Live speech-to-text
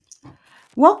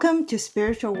Welcome to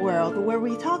Spiritual World, where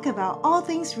we talk about all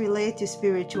things related to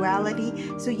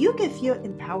spirituality so you can feel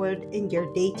empowered in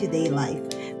your day to day life.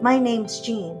 My name's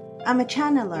Jean. I'm a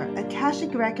channeler, a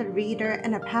Akashic record reader,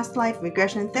 and a past life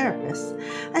regression therapist.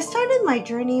 I started my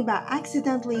journey by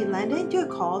accidentally landing into a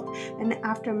cult, and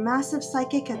after a massive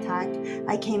psychic attack,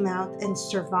 I came out and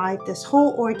survived this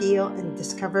whole ordeal and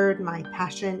discovered my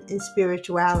passion in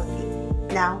spirituality.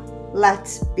 Now,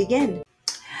 let's begin.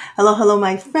 Hello, hello,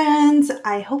 my friends.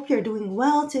 I hope you're doing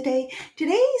well today.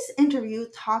 Today's interview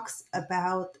talks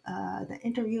about the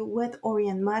interview with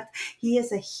Orion Mott. He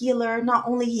is a healer. Not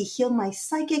only he healed my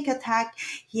psychic attack,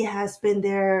 he has been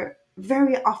there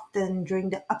very often during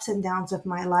the ups and downs of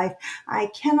my life. I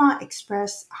cannot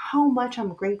express how much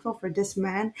I'm grateful for this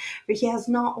man, for he has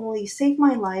not only saved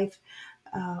my life,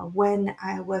 when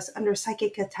I was under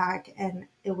psychic attack, and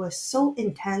it was so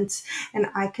intense and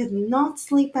I could not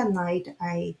sleep at night.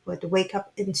 I would wake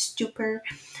up in stupor,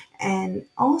 and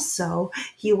also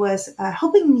he was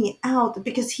helping me out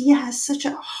because he has such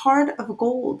a heart of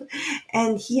gold,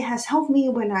 and he has helped me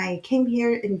when I came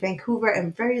here in Vancouver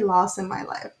and very lost in my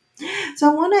life. So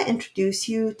I want to introduce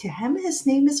you to him. His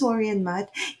name is Orion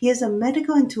Mott. He is a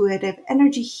medical intuitive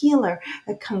energy healer,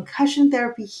 a concussion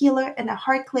therapy healer, and a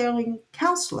heart clearing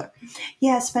counselor. He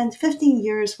has spent 15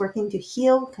 years working to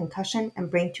heal concussion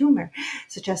and brain tumor,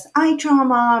 such as eye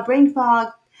trauma, brain fog,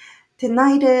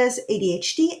 tinnitus,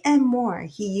 ADHD, and more.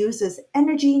 He uses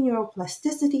energy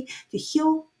neuroplasticity to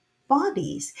heal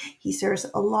bodies. He serves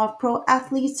a lot of pro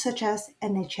athletes such as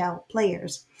NHL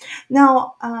players.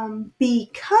 Now,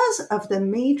 because of the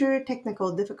major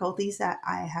technical difficulties that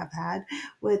I have had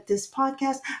with this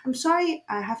podcast, I'm sorry,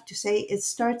 I have to say it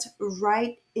starts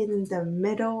right in the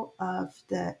middle of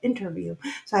the interview.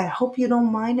 So I hope you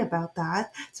don't mind about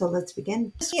that. So let's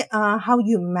begin. How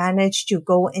you managed to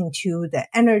go into the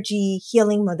energy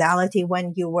healing modality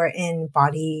when you were in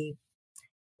bodybuilding?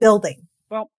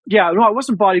 Well, yeah, no, it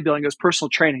wasn't bodybuilding; it was personal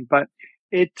training. But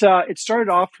it started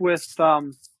off with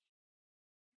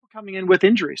coming in with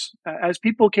injuries. As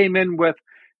people came in with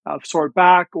a sore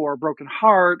back or a broken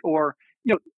heart, or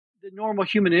the normal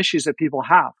human issues that people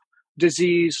have,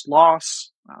 disease,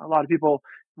 loss. A lot of people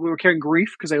we were carrying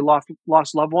grief because they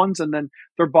lost loved ones, and then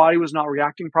their body was not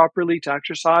reacting properly to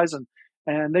exercise,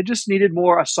 and they just needed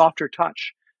more a softer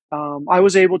touch. I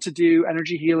was able to do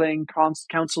energy healing,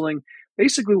 counseling,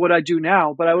 basically what I do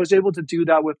now, but I was able to do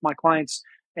that with my clients.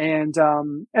 And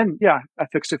yeah, I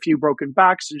fixed a few broken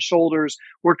backs and shoulders,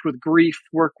 worked with grief,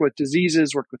 worked with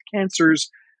diseases, worked with cancers,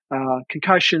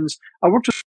 concussions. I worked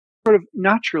with sort of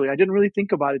naturally. I didn't really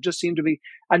think about it. It just seemed to be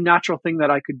a natural thing that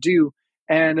I could do.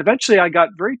 And eventually I got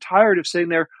very tired of sitting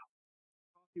there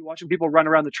watching people run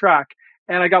around the track.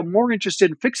 And I got more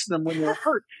interested in fixing them when they were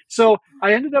hurt. So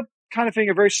I ended up kind of having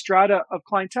a very strata of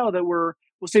clientele that were,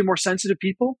 we'll say, more sensitive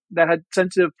people that had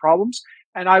sensitive problems.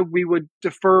 And we would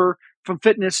defer from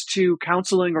fitness to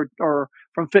counseling, or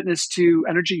from fitness to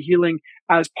energy healing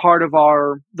as part of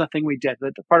the thing we did,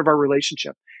 the part of our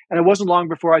relationship. And it wasn't long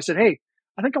before I said, hey,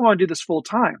 I think I want to do this full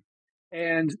time.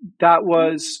 And that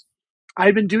was,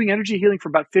 I've been doing energy healing for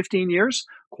about 15 years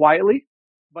quietly.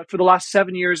 But for the last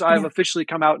 7 years, I've Yeah. officially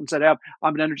come out and said, I'm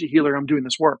an energy healer. I'm doing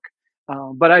this work.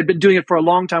 But I'd been doing it for a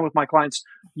long time with my clients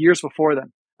years before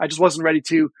then. I just wasn't ready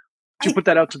to I put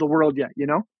that out to the world yet,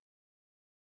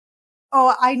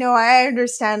 Oh, I know. I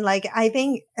understand. Like, I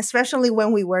think, especially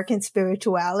when we work in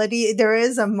spirituality, there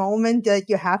is a moment that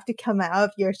you have to come out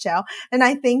of your shell. And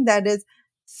I think that is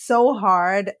so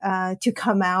hard to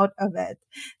come out of it.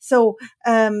 So,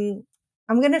 I'm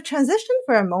going to transition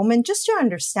for a moment just to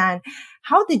understand,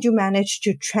 how did you manage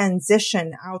to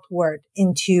transition outward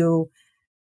into,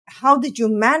 how did you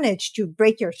manage to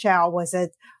break your shell? Was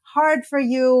it hard for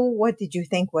you? What did you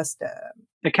think was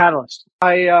the catalyst.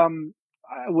 I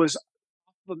was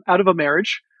out of a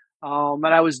marriage, and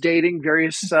I was dating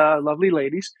various lovely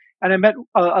ladies, and I met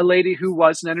a lady who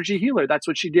was an energy healer. That's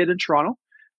what she did in Toronto.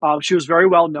 She was very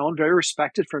well known, very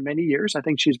respected for many years. I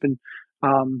think she's been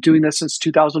doing this since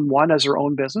 2001 as her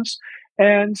own business.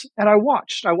 And I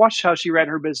watched how she ran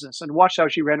her business and watched how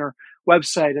she ran her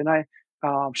website. And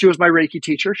she was my Reiki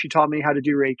teacher. She taught me how to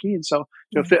do Reiki. And so,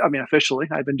 the? I mean, officially,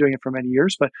 I've been doing it for many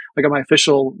years, but I got my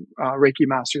official Reiki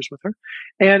masters with her.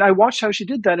 And I watched how she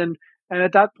did that. And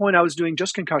at that point, I was doing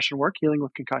just concussion work, healing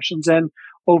with concussions. And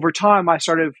over time, I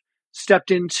sort of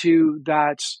stepped into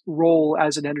that role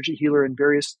as an energy healer in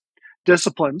various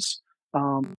disciplines.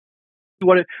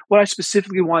 What I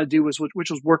specifically want to do which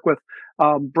was work with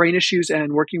brain issues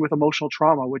and working with emotional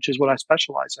trauma, which is what I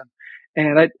specialize in.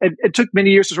 And it took many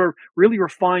years to sort of really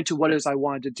refine to what it is I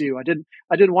wanted to do. I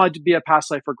didn't want to be a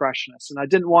past life regressionist, and I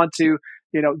didn't want to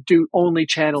do only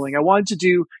channeling. I wanted to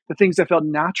do the things that felt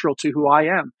natural to who I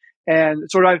am. And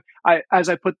sort of, as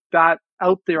I put that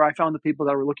out there, I found the people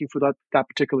that were looking for that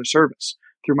particular service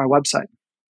through my website.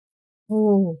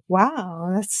 Oh,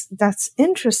 wow. That's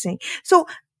interesting. So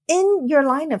in your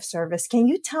line of service, can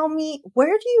you tell me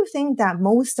where do you think that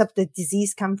most of the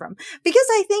disease come from? Because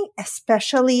I think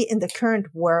especially in the current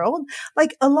world,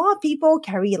 like a lot of people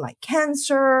carry like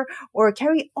cancer or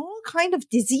carry all kind of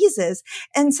diseases.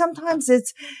 And sometimes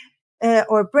it's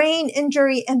or brain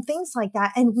injury and things like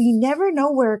that. And we never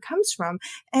know where it comes from.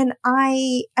 And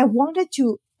I wanted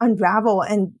to unravel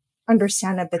and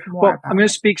understand a bit more Well, I'm about going to it.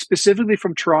 speak specifically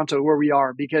from Toronto, where we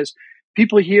are, because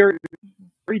people here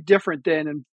very different than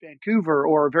in Vancouver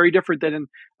or very different than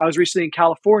I was recently in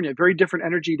California, very different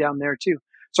energy down there too.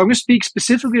 So I'm going to speak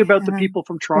specifically about the Yeah, people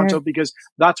from Toronto very. because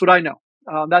that's what I know.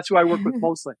 That's who I work with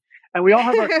mostly. And we all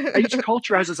have each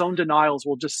culture has its own denials,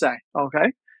 we'll just say.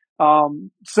 Okay.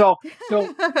 So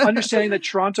understanding that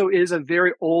Toronto is a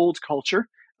very old culture.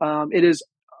 It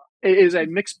is a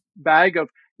mixed bag of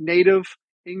native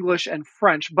English and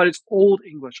French, but it's old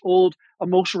English, old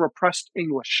emotional repressed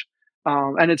English.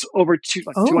 And it's over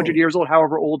 200 Oh, years old,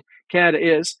 however old Canada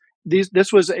is.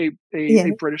 This was a yeah.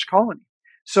 British colony.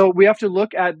 So we have to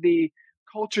look at the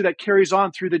culture that carries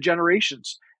on through the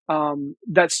generations,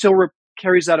 that still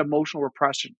carries that emotional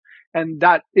repression. And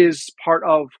that is part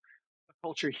of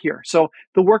culture here. So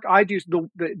the work I do,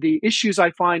 the issues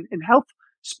I find in health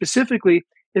specifically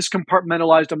is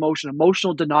compartmentalized emotion,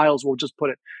 emotional denials, we'll just put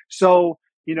it. So,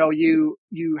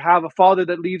 you have a father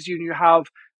that leaves you and you have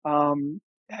um,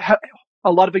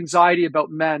 a lot of anxiety about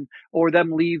men or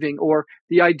them leaving or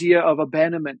the idea of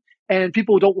abandonment. And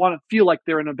people don't want to feel like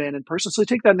they're an abandoned person. So they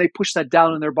take that and they push that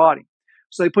down in their body.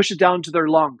 So they push it down to their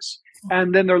lungs.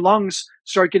 And then their lungs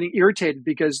start getting irritated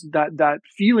because that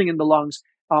feeling in the lungs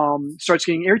starts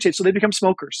getting irritated. So they become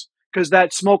smokers because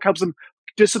that smoke helps them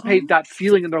dissipate Oh, that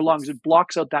feeling in their lungs. It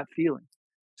blocks out that feeling.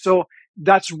 So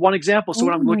that's one example. So oh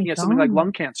when I'm my looking at something like God.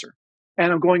 lung cancer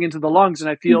and I'm going into the lungs and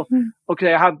I feel, Mhm.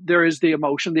 okay, there is the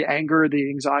emotion, the anger, the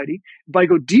anxiety, but I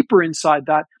go deeper inside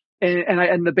that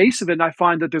and the base of it and I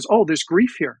find that there's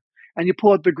grief here. And you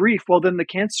pull out the grief, well, then the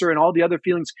cancer and all the other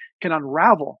feelings can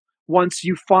unravel once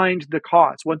you find the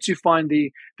cause, once you find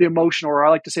the emotion, or I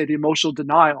like to say the emotional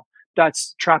denial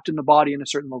that's trapped in the body in a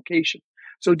certain location.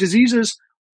 So diseases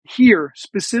here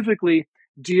specifically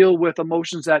deal with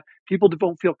emotions that people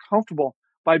don't feel comfortable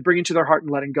by bringing to their heart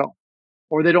and letting go,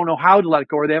 or they don't know how to let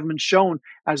go, or they haven't been shown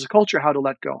as a culture how to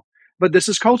let go. But this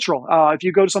is cultural. If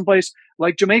you go to someplace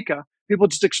like Jamaica, people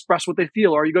just express what they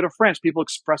feel. Or you go to France, people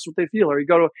express what they feel. Or you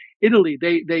go to Italy,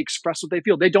 they express what they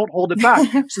feel. They don't hold it back.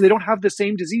 So they don't have the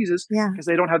same diseases Yeah. because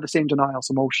they don't have the same denials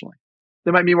emotionally.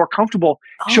 They might be more comfortable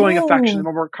showing affection. Oh,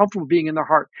 They're more comfortable being in their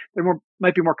heart.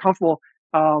 Might be more comfortable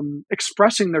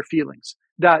expressing their feelings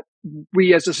that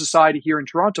we as a society here in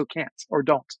Toronto can't or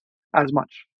don't as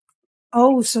much.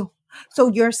 oh, so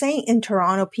you're saying in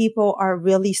Toronto, people are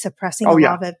really suppressing Oh a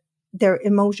yeah, lot of their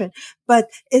emotion, but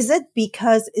is it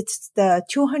because it's the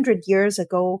 200 years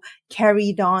ago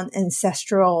carried on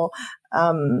ancestral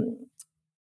um,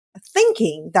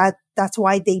 thinking that that's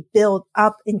why they build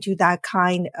up into that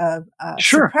kind of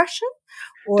sure. suppression?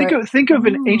 Think Or of think of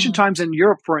in ancient oh, times in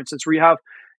Europe, for instance, where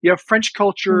you have French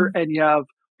culture mm, and you have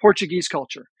Portuguese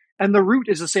culture, and the root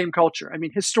is the same culture. I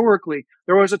mean, historically,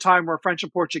 there was a time where French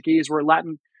and Portuguese were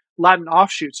Latin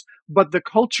offshoots, but the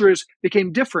cultures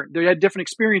became different. They had different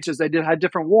experiences. Had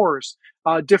different wars,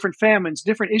 different famines,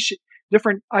 different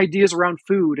different ideas around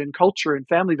food and culture and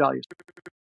family values.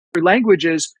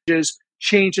 Languages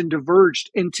changed and diverged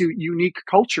into unique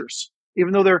cultures.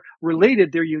 Even though they're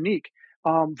related, they're unique.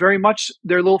 Very much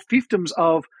they're little fiefdoms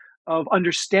of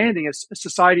understanding, as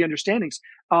society understandings.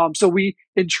 So we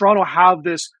in Toronto have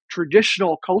this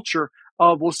traditional culture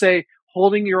of, we'll say,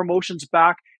 holding your emotions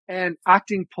back and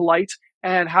acting polite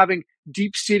and having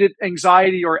deep-seated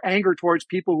anxiety or anger towards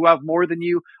people who have more than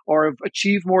you or have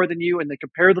achieved more than you, and they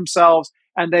compare themselves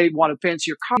and they want to fancy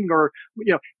your car, or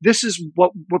this is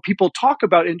what people talk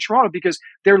about in Toronto because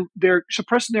they're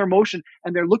suppressing their emotion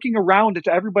and they're looking around at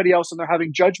everybody else and they're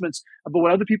having judgments about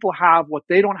what other people have, what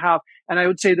they don't have. And I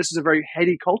would say this is a very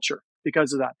heady culture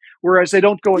because of that. Whereas they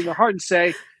don't go in their heart and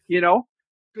say, you know,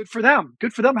 good for them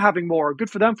having more, good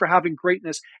for them for having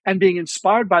greatness and being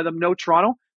inspired by them. No,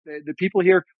 Toronto, the people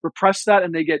here repress that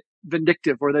and they get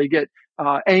vindictive or they get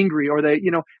angry or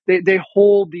they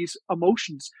hold these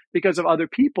emotions because of other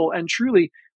people. And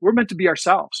truly, we're meant to be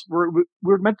ourselves.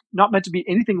 We're not meant to be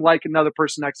anything like another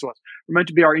person next to us. We're meant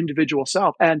to be our individual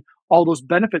self, and all those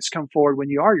benefits come forward when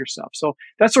you are yourself. So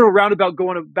that's sort of roundabout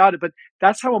going about it, but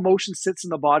that's how emotion sits in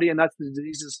the body, and that's the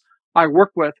diseases I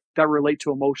work with that relate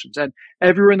to emotions. And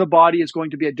everywhere in the body is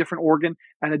going to be a different organ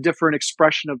and a different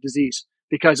expression of disease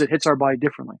because it hits our body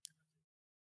differently.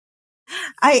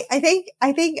 I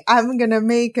think I'm gonna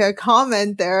make a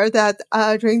comment there that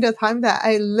during the time that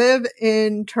I live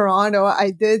in Toronto,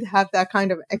 I did have that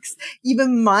kind of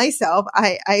even myself,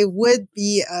 I would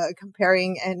be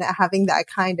comparing and having that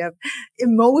kind of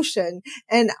emotion,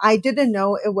 and I didn't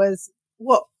know it was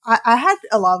well. I had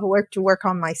a lot of work to work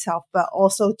on myself, but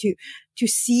also to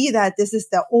see that this is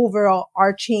the overall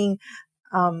arching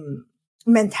um,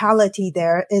 mentality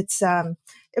there. It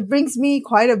brings me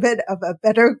quite a bit of a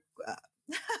better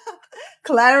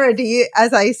clarity,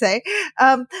 as I say.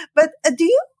 But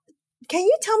can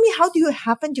you tell me how do you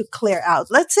happen to clear out?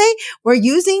 Let's say we're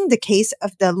using the case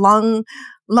of the lung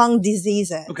Okay.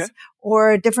 diseases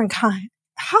or different kind.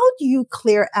 How do you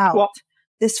clear out Well,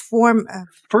 this form of?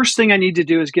 first thing I need to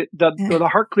do is get Uh, the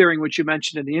heart clearing, which you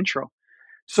mentioned in the intro.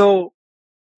 So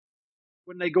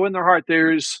when they go in their heart,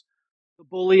 there's the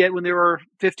bully when they were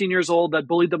 15 years old that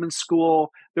bullied them in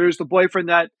school. There's the boyfriend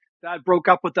that broke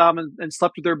up with them and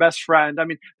slept with their best friend. I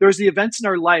mean, there's the events in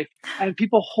our life, and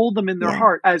people hold them in their yeah,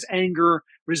 heart as anger,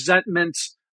 resentment,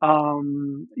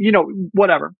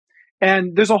 whatever.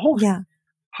 And there's a whole yeah,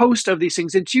 host of these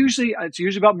things. It's usually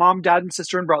about mom, dad, and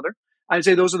sister and brother. I'd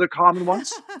say those are the common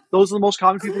ones. Those are the most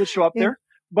common people that show up yeah. there.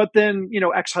 But then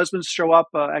ex-husbands show up,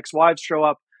 ex-wives show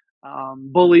up,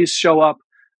 bullies show up.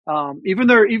 Even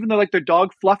though like their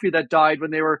dog Fluffy that died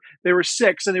when they were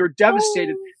 6 and they were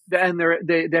devastated Oh, and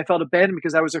they felt abandoned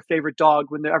because that was their favorite dog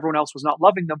when everyone else was not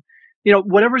loving them.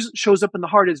 Whatever shows up in the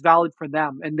heart is valid for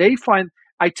them, and they find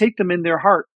I take them in their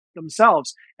heart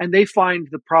themselves and they find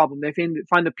the problem. They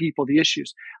find the people, the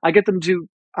issues. I get them to,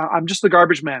 I'm just the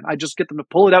garbage man. I just get them to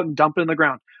pull it out and dump it in the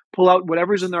ground, pull out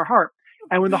whatever's in their heart.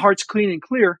 And when the heart's clean and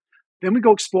clear, then we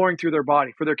go exploring through their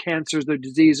body for their cancers, their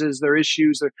diseases, their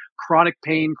issues, their chronic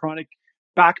pain, chronic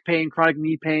back pain, chronic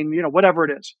knee pain, whatever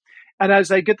it is. And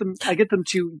as I get them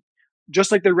to,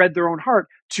 just like they read their own heart,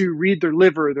 to read their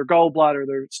liver, their gallbladder,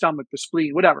 their stomach, their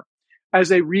spleen, whatever. As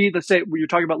they read, let's say you're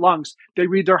talking about lungs, they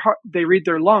read their heart, they read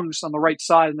their lungs on the right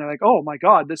side, and they're like, "Oh my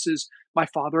God, this is my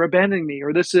father abandoning me,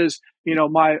 or this is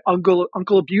my uncle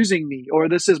abusing me, or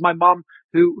this is my mom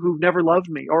who never loved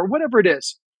me, or whatever it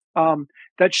is."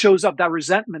 That shows up, that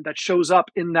resentment that shows up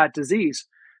in that disease.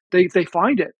 They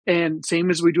find it, and same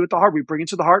as we do with the heart, we bring it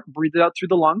to the heart, breathe it out through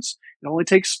the lungs. It only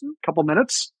takes a couple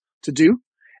minutes to do,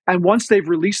 and once they've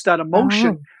released that oh,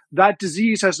 emotion, that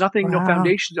disease has nothing, no wow.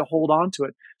 foundation to hold on to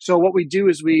it. So what we do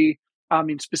is I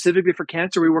mean, specifically for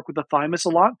cancer, we work with the thymus a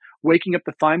lot, waking up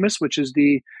the thymus, which is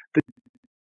the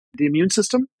immune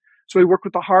system. So we work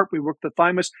with the heart, we work with the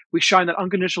thymus, we shine that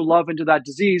unconditional love into that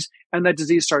disease, and that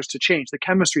disease starts to change. The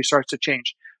chemistry starts to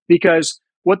change because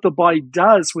what the body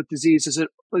does with disease is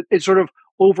it sort of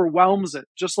overwhelms it,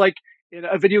 just like in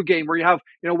a video game where you have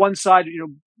one side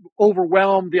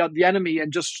overwhelm the enemy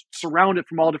and just surround it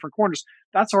from all different corners.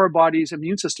 That's how our body's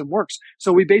immune system works.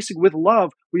 So we basically, with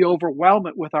love, we overwhelm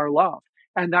it with our love,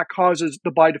 and that causes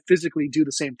the body to physically do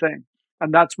the same thing.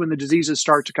 And that's when the diseases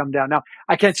start to come down. Now,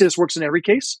 I can't say this works in every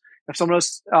case. If someone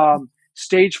has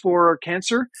stage 4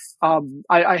 cancer,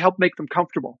 I help make them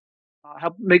comfortable.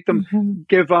 Help make them Hmm.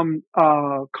 give them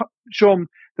show them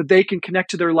that they can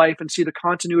connect to their life and see the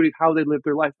continuity of how they live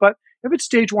their life. But if it's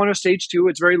stage 1 or stage 2,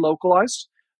 it's very localized.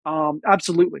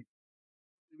 Absolutely,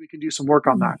 we can do some work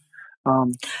on that.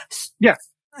 Um, yeah.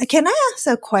 Can I ask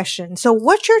a question? So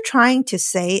what you're trying to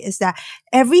say is that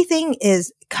everything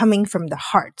is coming from the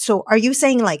heart. So are you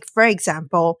saying, like, for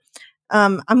example,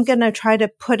 I'm going to try to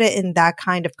put it in that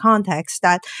kind of context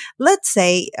that, let's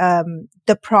say,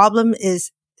 the problem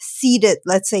is seated,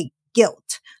 let's say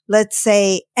guilt, let's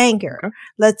say anger, Okay.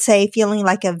 let's say feeling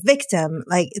like a victim,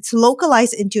 like it's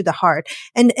localized into the heart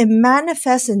and it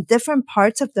manifests in different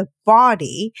parts of the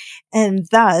body and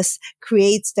thus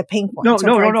creates the pain No, point. So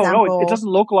no, for no, no, no. It example, doesn't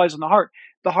localize in the heart.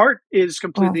 The heart is oh,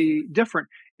 completely different.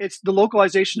 It's the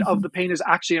localization of mhm. the pain is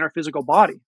actually in our physical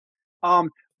body. Um,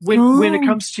 when it Oh,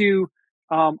 comes to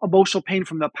emotional pain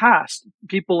from the past,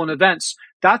 people and events,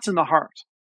 that's in the heart.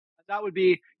 That would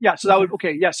be, yeah. So that yeah. would,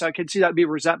 okay, yes, I can see that would be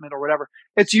resentment or whatever.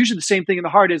 It's usually the same thing in the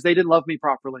heart is they didn't love me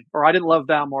properly, or I didn't love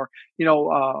them, or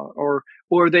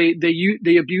or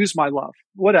they abused my love,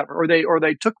 whatever, or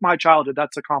they took my childhood.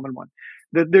 That's a common one.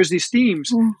 There's these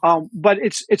themes, Oh, but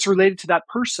it's related to that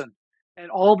person, and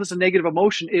all this negative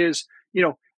emotion is,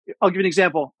 I'll give you an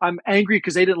example. I'm angry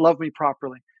because they didn't love me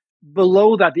properly.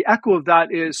 Below that, the echo of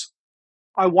that is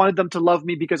I wanted them to love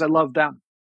me because I love them.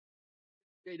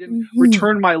 They didn't Mhm.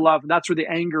 return my love. And that's where the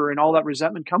anger and all that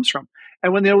resentment comes from.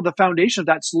 And when they know the foundation of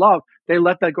that's love, they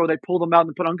let that go. They pull them out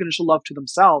and put unconditional love to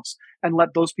themselves and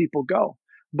let those people go.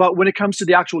 But when it comes to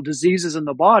the actual diseases in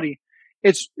the body,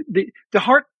 it's the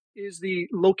heart is the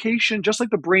location, just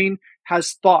like the brain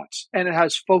has thoughts and it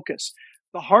has focus.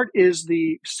 The heart is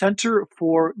the center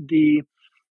for the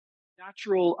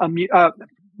natural,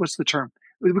 what's the term?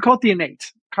 We call it the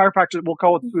innate. Chiropractor, we'll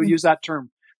Mhm. use that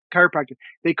term. Chiropractic.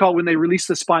 They call, when they release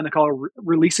the spine, they call it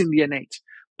releasing the innate.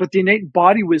 But the innate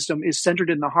body wisdom is centered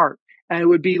in the heart. And it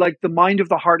would be like the mind of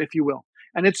the heart, if you will.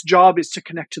 And its job is to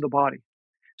connect to the body.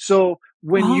 So Oh.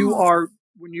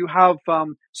 when you have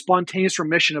spontaneous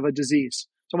remission of a disease,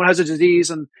 someone has a disease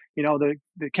and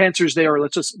the cancer's there, or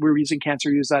we're using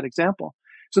cancer, use that example.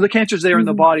 So the cancer's there in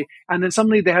the Mhm. body, and then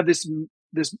suddenly they have this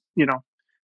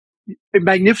a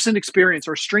magnificent experience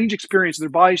or a strange experience. Their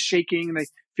body's shaking and they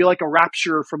feel like a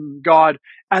rapture from God.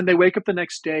 And they wake up the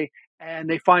next day and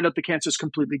they find out the cancer is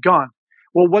completely gone.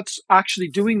 Well, what's actually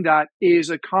doing that is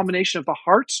a combination of the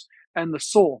heart and the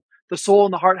soul. The soul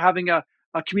and the heart having a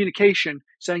communication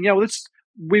saying, yeah, well,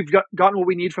 we've gotten what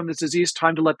we need from this disease,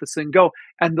 time to let this thing go.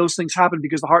 And those things happen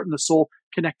because the heart and the soul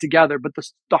connect together. But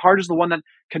the heart is the one that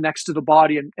connects to the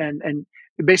body and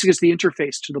basically it's the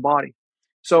interface to the body.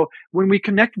 So when we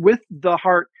connect with the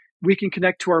heart, we can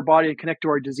connect to our body and connect to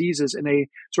our diseases in a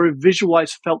sort of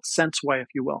visualized, felt sense way, if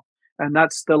you will. And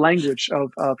that's the language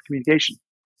of communication.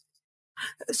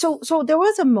 So there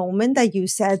was a moment that you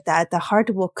said that the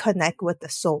heart will connect with the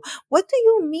soul. What do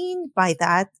you mean by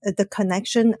that? The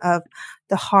connection of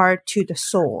the heart to the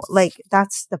soul. Like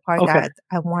that's the part Okay. that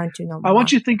I want to know I want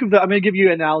more. you to think of I'm going to give you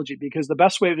an analogy because the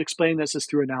best way of explaining this is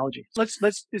through analogy. Let's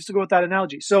is to go with that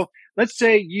analogy. So let's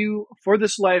say for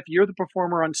this life, you're the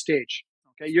performer on stage.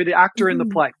 Okay. You're the actor in the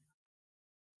Mhm. play.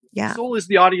 The Yeah. soul is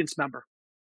the audience member.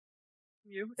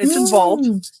 It's involved.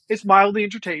 Mm. It's mildly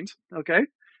entertained. Okay.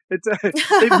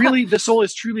 It really, the soul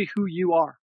is truly who you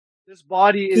are. This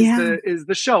body Yeah. is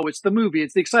the show. It's the movie.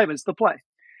 It's the excitement. It's the play.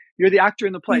 You're the actor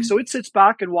in the play. Yeah. So it sits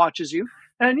back and watches you.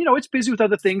 And, it's busy with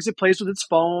other things. It plays with its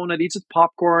phone. It eats its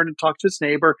popcorn and talks to its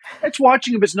neighbor. It's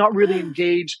watching you, but it's not really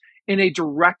engaged in a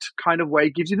direct kind of way.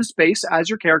 It gives you the space as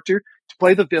your character to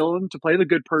play the villain, to play the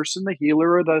good person, the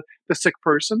healer, or the sick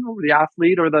person, or the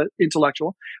athlete, or the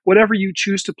intellectual. Whatever you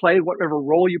choose to play, whatever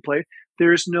role you play,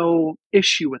 there's no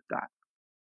issue with that.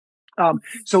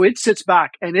 So it sits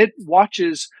back and it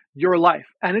watches your life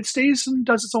and it stays and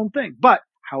does its own thing. But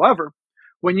however,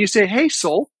 when you say, hey,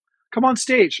 soul, come on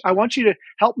stage. I want you to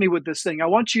help me with this thing. I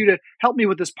want you to help me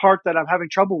with this part that I'm having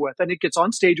trouble with. And it gets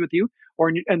on stage with you,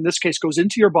 or in this case, goes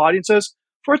into your body and says,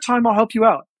 for a time, I'll help you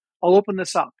out. I'll open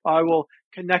this up. I will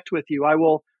connect with you. I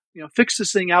will, fix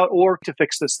this thing out or to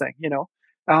fix this thing,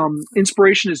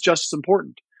 inspiration is just as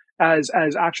important as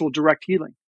actual direct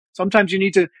healing. Sometimes you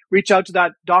need to reach out to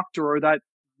that doctor or that, in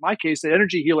my case, the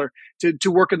energy healer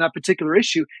to work on that particular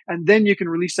issue. And then you can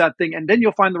release that thing and then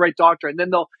you'll find the right doctor and then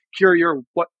they'll cure your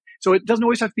what. So it doesn't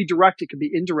always have to be direct. It can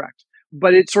be indirect,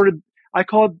 but it's sort of, I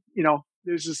call it,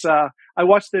 there's this, I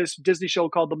watched this Disney show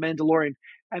called The Mandalorian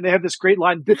and they have this great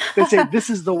line. They say, this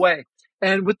is the way.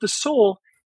 And with the soul,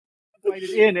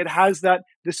 invited in, it has that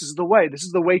this is the way. This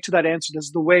is the way to that answer. This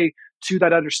is the way to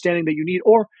that understanding that you need.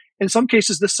 Or in some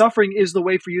cases, the suffering is the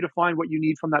way for you to find what you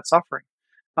need from that suffering.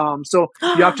 So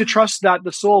you have to trust that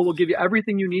the soul will give you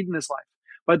everything you need in this life.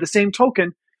 But at the same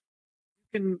token,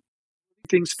 you can do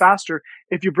things faster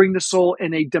if you bring the soul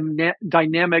in a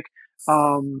dynamic,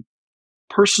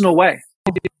 personal way.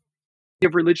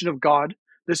 Of religion of God.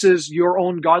 This is your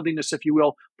own godliness, if you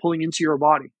will, pulling into your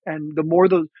body. And the more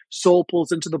the soul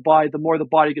pulls into the body, the more the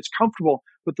body gets comfortable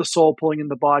with the soul pulling in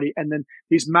the body. And then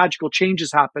these magical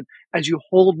changes happen as you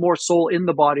hold more soul in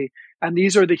the body. And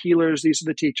these are the healers, these are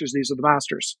the teachers, these are the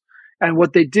masters. And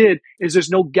what they did is there's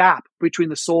no gap between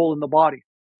the soul and the body.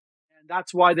 And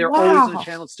that's why they're always in a Wow.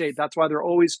 channeled state. That's why they're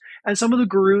always, and some of the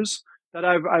gurus that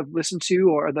I've listened to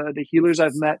or the healers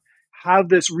I've met have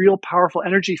this real powerful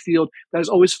energy field that is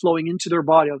always flowing into their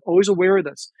body. I'm always aware of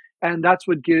this. And that's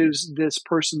what gives this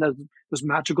person those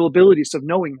magical abilities of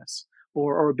knowing this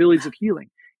or abilities of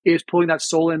healing is pulling that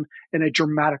soul in a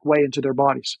dramatic way into their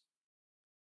bodies.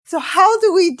 So how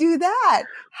do we do that?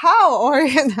 How,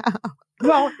 Orion?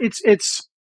 Well, it's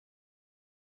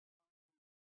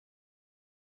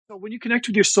so when you connect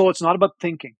with your soul, it's not about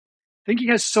thinking. Thinking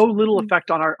has so little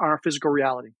effect on our physical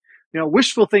reality.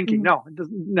 Wishful thinking, Mm.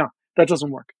 no, that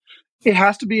doesn't work. It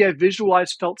has to be a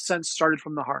visualized, felt sense started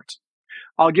from the heart.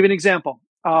 I'll give you an example.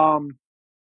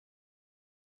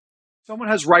 Someone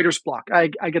has writer's block. I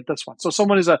get this one. So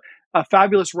someone is a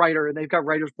fabulous writer and they've got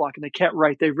writer's block and they can't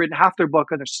write. They've written half their book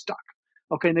and they're stuck.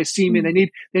 Okay. And they see me and Mhm.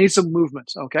 they need some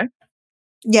movement. Okay.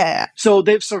 Yeah. So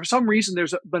for some reason,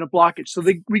 there's been a blockage. So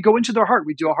we go into their heart.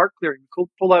 We do a heart clearing,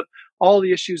 pull out all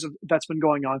the issues that's been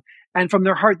going on. And from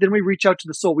their heart, then we reach out to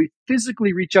the soul. We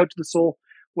physically reach out to the soul,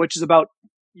 which is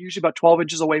usually about 12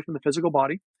 inches away from the physical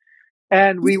body.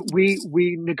 And we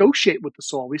negotiate with the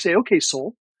soul. We say, okay,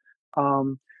 soul,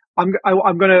 um, I'm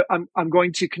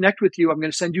going to connect with you. I'm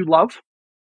going to send you love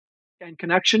and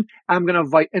connection. I'm going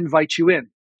to invite you in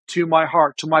to my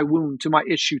heart, to my wound, to my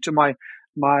issue, to my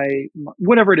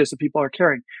whatever it is that people are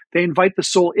carrying. They invite the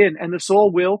soul in, and the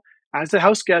soul will, as the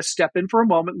house guest, step in for a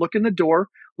moment, look in the door,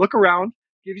 look around,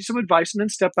 give you some advice, and then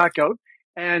step back out.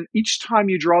 And each time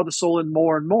you draw the soul in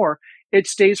more and more, it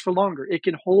stays for longer. It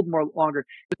can hold more longer.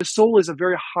 The soul is a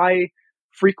very high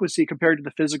frequency compared to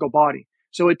the physical body.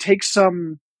 So it takes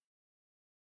some,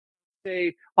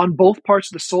 say, on both parts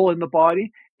of the soul and the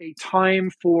body, a time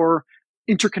for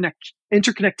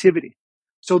interconnectivity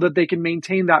so that they can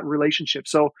maintain that relationship.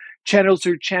 So channels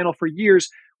who channel for years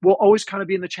will always kind of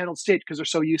be in the channeled state because they're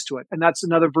so used to it. And that's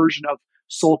another version of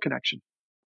soul connection.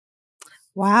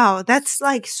 Wow, that's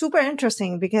like super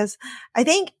interesting because I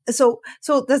think so.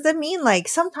 So does that mean like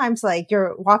sometimes like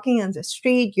you're walking on the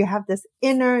street, you have this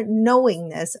inner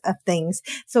knowingness of things.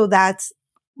 So that's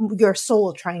your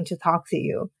soul trying to talk to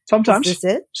you. Is Sometimes, this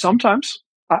it? sometimes.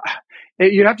 Uh,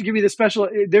 you'd have to give me the special.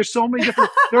 There's so many different.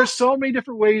 There are so many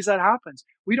different ways that happens.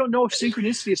 We don't know if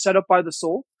synchronicity is set up by the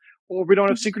soul, or we don't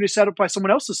have synchronicity set up by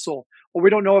someone else's soul, or we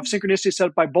don't know if synchronicity is set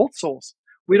up by both souls.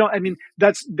 We don't. I mean,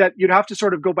 that you'd have to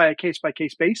sort of go by case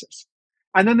basis.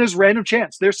 And then there's random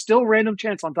chance. There's still random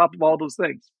chance on top of all those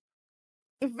things.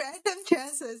 Random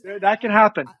chances. That can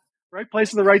happen. Right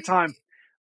place at the right Right. time.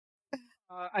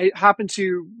 I happened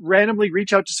to randomly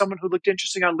reach out to someone who looked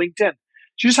interesting on LinkedIn.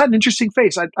 She just had an interesting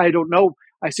face. I don't know.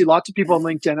 I see lots of people on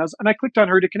LinkedIn, and I clicked on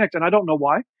her to connect, and I don't know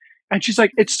why. And she's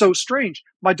like, "It's so strange.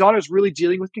 My daughter's really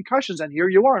dealing with concussions, and here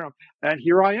you are, and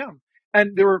here I am."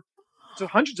 And there were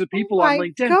hundreds of Oh people on my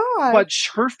LinkedIn, God. but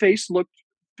her face looked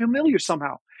familiar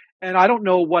somehow. And I don't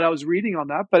know what I was reading on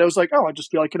that, but I was like, "Oh, I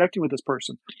just feel like connecting with this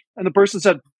person." And the person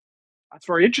said, "That's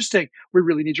very interesting. We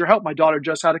really need your help. My daughter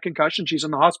just had a concussion. She's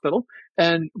in the hospital,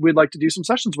 and we'd like to do some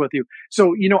sessions with you."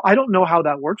 So, I don't know how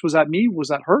that works. Was that me? Was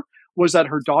that her? Was that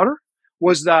her daughter?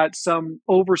 Was that some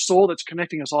oversoul that's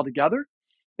connecting us all together?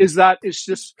 Is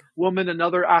this woman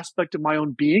another aspect of my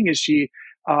own being? Is she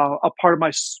a part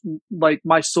of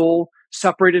my soul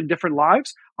separated in different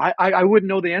lives? I wouldn't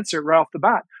know the answer right off the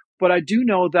bat, but I do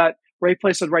know that right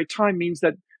place at right time means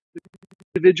that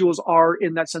individuals are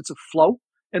in that sense of flow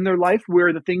in their life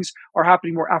where the things are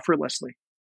happening more effortlessly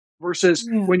versus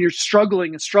Yeah. when you're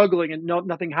struggling and struggling and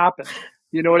nothing happens.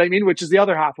 You know what I mean? Which is the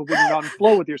other half of when you're not in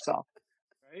flow with yourself,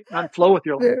 right? Not in flow with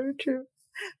your life. Very true.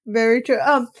 Very true.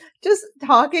 Just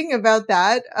talking about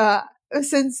that,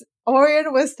 since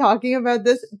Orion was talking about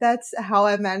this, that's how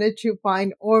I managed to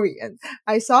find Orion.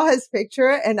 I saw his picture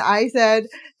and I said,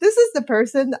 this is the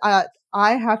person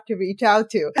I have to reach out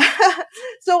to.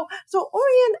 So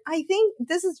Orion, I think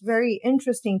this is very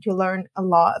interesting to learn a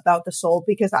lot about the soul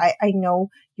because I know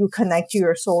you connect to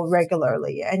your soul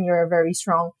regularly and you're a very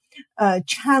strong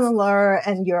channeler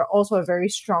and you're also a very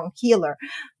strong healer.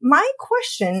 My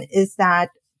question is that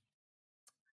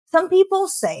some people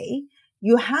say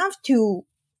you have to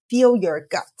feel your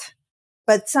gut,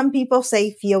 but some people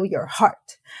say feel your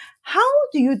heart. How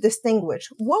do you distinguish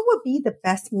what would be the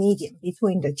best medium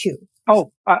between the two?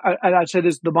 Oh, I'd say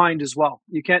there's the mind as well.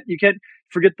 You can't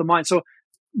forget the mind. So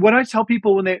when I tell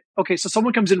people okay, so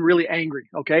someone comes in really angry,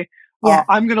 okay, Yeah.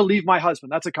 I'm going to leave my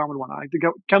husband. That's a common one. I think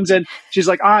comes in, she's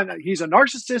like, he's a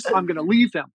narcissist. I'm going to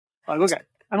leave him. Like, okay.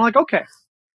 And I'm like, okay,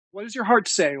 what does your heart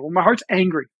say? Well, my heart's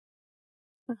angry.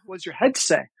 What does your head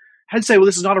say? Head say, well,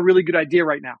 this is not a really good idea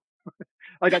right now.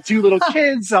 I got two little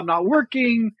kids. I'm not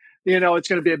working. It's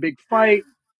going to be a big fight.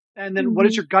 And then what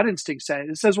does Mhm. your gut instinct say?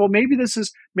 It says, well, maybe there's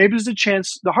a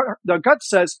chance. The gut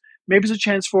says maybe there's a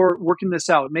chance for working this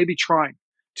out, maybe trying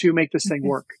to make this thing Okay.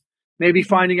 work, maybe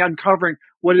Mhm. uncovering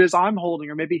what it is I'm holding,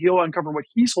 or maybe he'll uncover what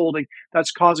he's holding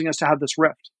that's causing us to have this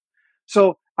rift.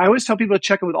 So I always tell people to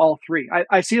check in with all three.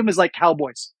 I see them as like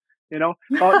cowboys,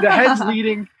 the head's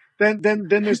leading, then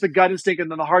there's the gut instinct, and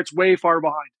then the heart's way far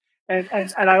behind. And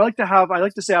I like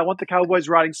to say I want the cowboys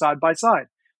riding side by side.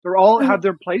 They all have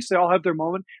their place. They all have their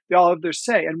moment. They all have their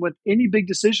say. And with any big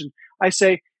decision, I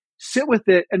say sit with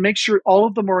it and make sure all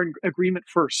of them are in agreement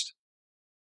first.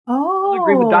 All in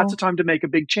agreement. That's the Oh, time to make a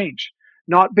big change,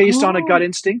 not based on a gut oh,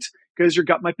 instinct, because your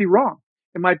gut might be wrong.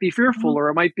 It might be fearful, oh, or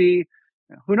it might be,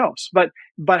 who knows. But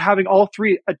having all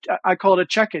three, I call it a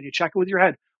check in. You check it with your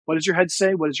head. What does your head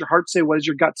say? What does your heart say? What does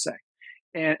your gut say?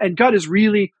 And gut is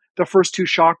really the first two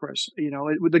chakras,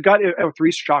 with the gut or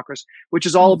three chakras, which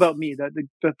is all Mm. about me.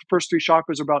 The first three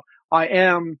chakras are about I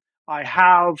am, I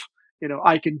have,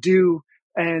 I can do,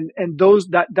 and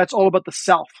that's all about the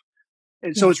self.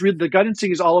 And so it's Yes. really the gut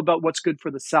instinct is all about what's good for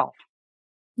the self,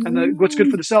 and what's good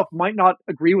Mm. for the self might not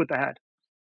agree with the head,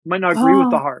 might not agree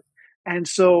with the Oh. heart. And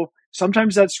so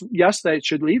sometimes that's yes, they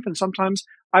should leave. And sometimes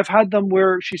I've had them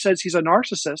where she says he's a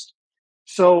narcissist.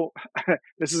 So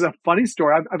this is a funny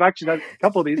story. I've actually done a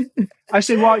couple of these. I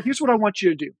say, well, here's what I want you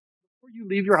to do. Before you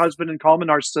leave your husband and call him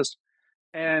a narcissist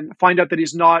and find out that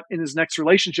he's not in his next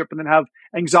relationship and then have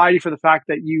anxiety for the fact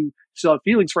that you still have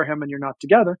feelings for him and you're not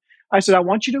together. I said, I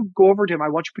want you to go over to him. I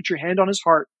want you to put your hand on his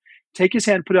heart, take his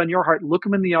hand, put it on your heart, look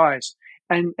him in the eyes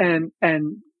and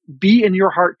be in your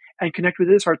heart and connect with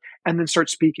his heart and then start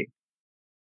speaking.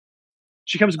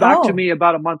 She comes back to Oh. me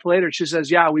about a month later and she says,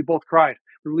 yeah, we both cried.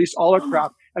 We released all our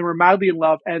crap and we're madly in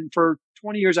love. And for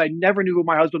 20 years, I never knew who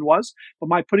my husband was, but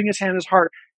by putting his hand in his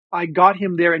heart, I got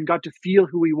him there and got to feel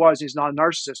who he was. He's not a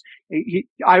narcissist.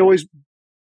 I always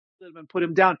let him and put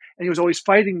him down, and he was always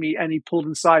fighting me, and he pulled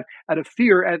inside out of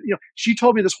fear. And she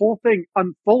told me this whole thing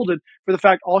unfolded for the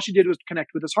fact all she did was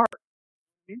connect with his heart.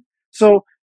 So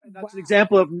that's an Wow.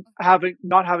 example of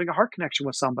not having a heart connection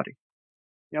with somebody.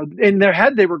 In their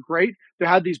head they were great. They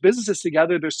had these businesses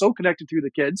together. They're so connected through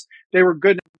the kids. They were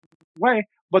good in a way,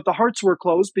 but the hearts were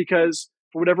closed because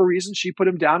for whatever reason she put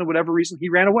him down, and whatever reason he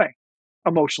ran away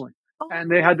emotionally. Oh And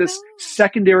they my had this God.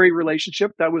 secondary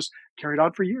relationship that was carried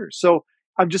on for years. So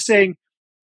I'm just saying,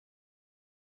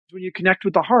 when you connect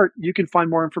with the heart, you can find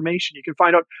more information. You can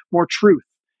find out more truth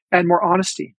and more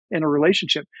honesty in a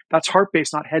relationship. That's heart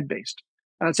based, not head based.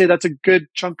 And I'd say that's a good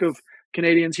chunk of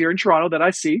Canadians here in Toronto that I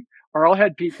see are all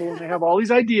head people, and they have all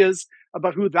these ideas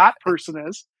about who that person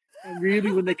is. And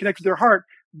really, when they connect with their heart,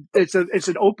 it's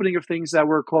an opening of things that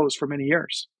were closed for many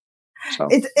years. So,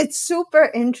 It's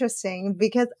super interesting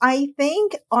because I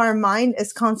think our mind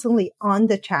is constantly on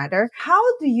the chatter. How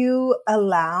do you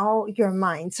allow your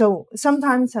mind? So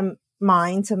sometimes some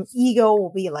mind, some ego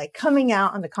will be like coming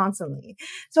out on the constantly.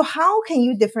 So how can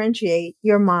you differentiate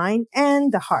your mind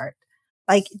and the heart?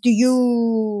 Like,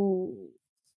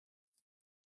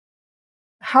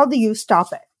 how do you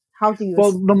stop it? How do you,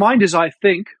 well, the mind is I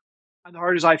think, and the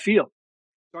heart is I feel.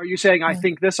 Are you saying I yeah.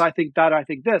 think this, I think that, I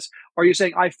think this? Or are you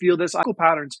saying I feel this? I feel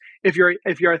patterns. If you're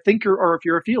a thinker or if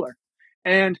you're a feeler,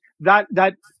 and that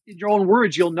in your own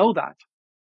words you'll know that.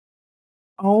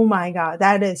 Oh my God,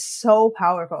 that is so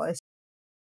powerful.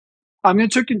 I'm going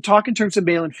to talk in terms of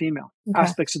male and female Okay,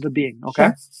 aspects of the being. Okay,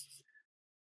 sure.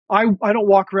 I don't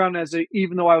walk around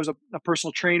even though I was a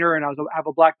personal trainer and have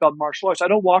a black belt in martial arts. I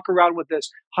don't walk around with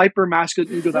this hyper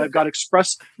masculine ego that I've got to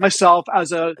express myself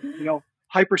as a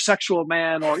hypersexual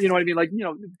man, or you know what I mean, like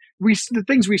the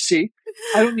things we see.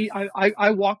 I don't need.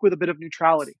 I walk with a bit of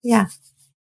neutrality. Yeah.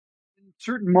 In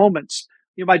certain moments,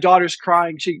 my daughter's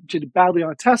crying. She did badly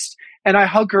on a test, and I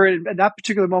hug her. And at that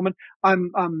particular moment,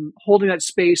 I'm holding that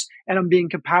space, and I'm being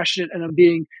compassionate, and I'm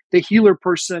being the healer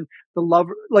person, the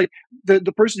lover, like the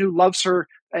person who loves her,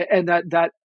 and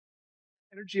that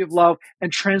energy of love,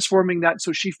 and transforming that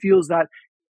so she feels that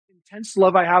intense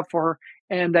love I have for her,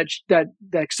 and that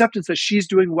the acceptance that she's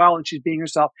doing well and she's being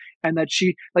herself, and that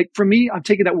she, like, for me, I'm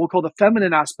taking that we'll call the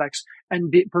feminine aspects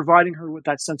and providing her with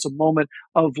that sense of moment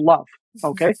of love.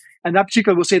 Okay, and that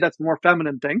particular, we'll say that's the more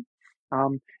feminine thing,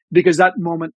 um, because that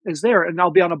moment is there. And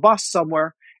I'll be on a bus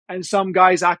somewhere, and some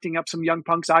guys acting up, some young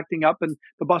punks acting up, and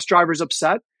the bus driver's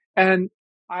upset, and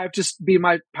I have to be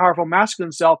my powerful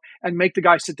masculine self and make the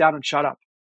guy sit down and shut up.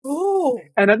 Oh,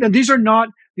 And these are not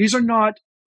the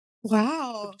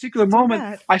wow. particular Do moment.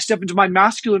 that. I step into my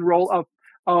masculine role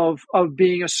of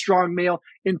being a strong male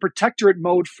in protectorate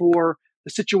mode for the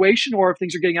situation, or if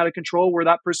things are getting out of control where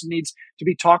that person needs to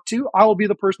be talked to, I will be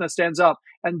the person that stands up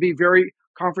and be very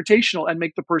confrontational and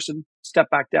make the person step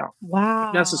back down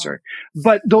if necessary. Wow.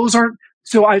 But those aren't,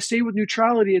 so I stay with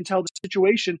neutrality until the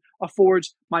situation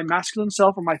affords my masculine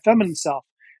self or my feminine self,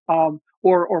 or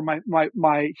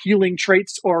my healing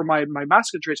traits or my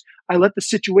masculine traits. I let the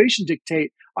situation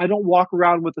dictate. I don't walk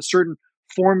around with a certain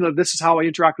formula of this is how I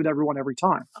interact with everyone every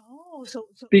time. Oh, so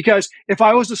Because if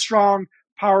I was a strong,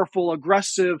 powerful,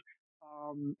 aggressive,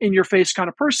 in your face kind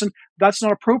of person, that's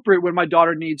not appropriate when my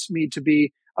daughter needs me to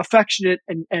be affectionate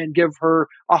and give her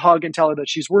a hug and tell her that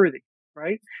she's worthy,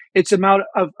 right? It's a matter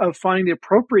of finding the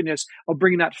appropriateness of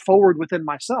bringing that forward within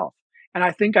myself. And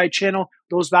I think I channel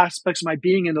those aspects of my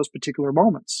being in those particular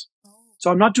moments. So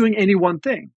I'm not doing any one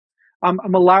thing. I'm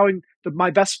allowing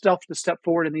my best self to step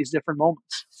forward in these different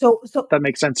moments. so so If that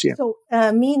makes sense to you. so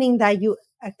meaning that you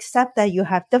accept that you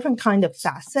have different kind of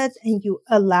facets and you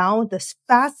allow this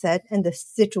facet and the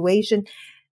situation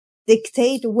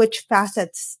dictate which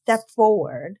facets step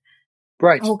forward.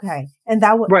 Right. Okay. And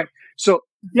that would, Right. So,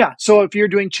 yeah. So if you're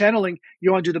doing channeling,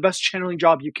 you want to do the best channeling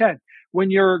job you can.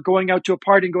 When you're going out to a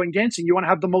party and going dancing, you want to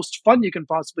have the most fun you can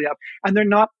possibly have. And they're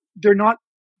not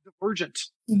divergent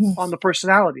mhm. on the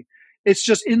personality. It's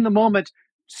just in the moment,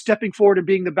 stepping forward and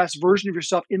being the best version of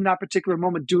yourself in that particular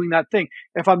moment, doing that thing.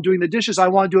 If I'm doing the dishes, I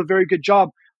want to do a very good job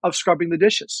of scrubbing the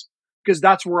dishes because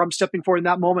that's where I'm stepping forward in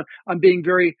that moment. I'm being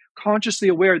very consciously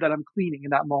aware that I'm cleaning in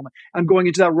that moment. I'm going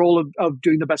into that role of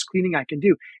doing the best cleaning I can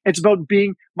do. It's about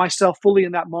being myself fully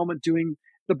in that moment, doing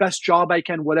the best job I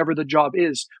can, whatever the job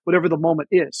is, whatever the moment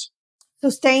is. So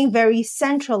staying very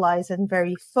centralized and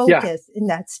very Yeah, focused in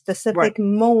that right, specific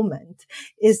moment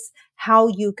is how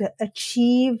you could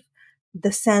achieve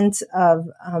the sense of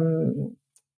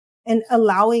and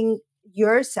allowing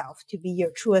yourself to be your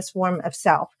truest form of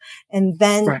self. And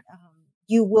then right.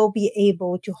 you will be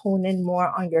able to hone in more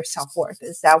on your self-worth.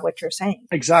 Is that what you're saying?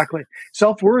 Exactly.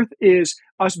 Self worth is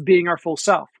us being our full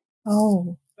self,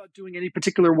 Oh, not doing any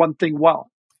particular one thing well.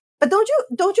 but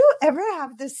don't you ever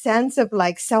have this sense of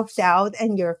like self-doubt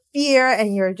and your fear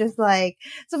and you're just like,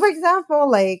 so for example,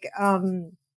 like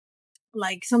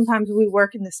sometimes we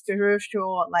work in the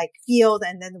spiritual like field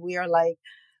and then we are like,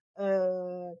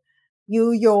 uh,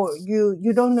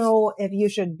 you don't know if you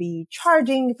should be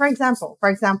charging. For example,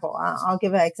 I'll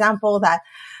give an example that,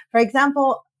 for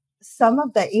example, some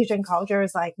of the Asian culture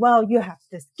is like, well, you have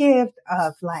this gift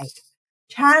of like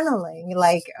channeling,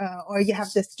 like, or you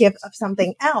have this gift of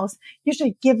something else. You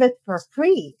should give it for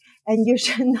free, and you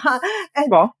should not.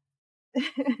 And Well,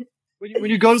 when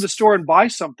you go to the store and buy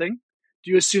something,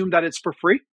 do you assume that it's for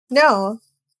free? no,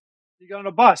 You go on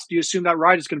a bus, do you assume that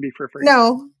ride is going to be for free?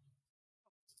 no.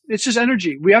 It's just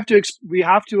energy. We have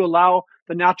to allow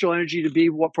the natural energy to be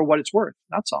what it's worth.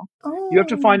 That's all. You have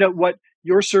to Oh, find out what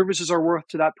your services are worth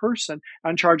to that person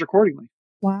and charge accordingly.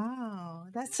 wow,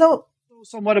 that's so. So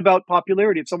somewhat about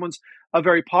popularity. If someone's a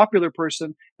very popular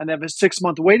person and they have a 6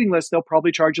 month waiting list, they'll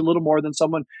probably charge a little more than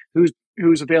someone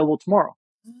who's available tomorrow.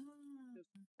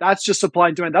 That's just supply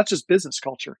and demand. That's just business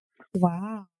culture.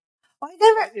 Wow. I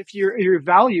never. But if your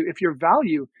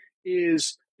value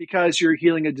is because you're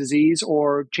healing a disease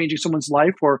or changing someone's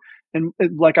life, or and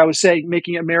like I was saying,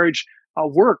 making a marriage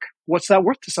work, what's that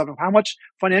worth to someone? How much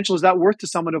financial is that worth to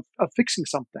someone of fixing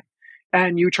something?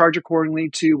 And you charge accordingly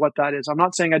to what that is. I'm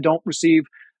not saying I don't receive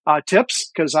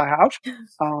tips because I have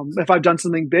if I've done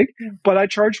something big, Yeah. but I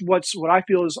charge what I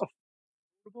feel is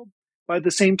affordable. But at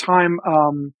the same time,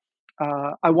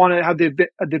 I want to have the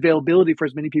availability for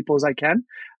as many people as I can,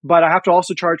 but I have to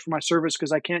also charge for my service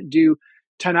because I can't do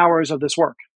 10 hours of this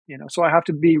work, so I have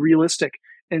to be realistic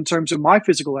in terms of my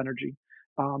physical energy,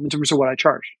 in terms of what I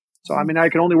charge. So, I Oh. mean, I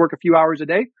can only work a few hours a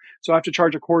day, so I have to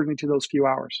charge accordingly to those few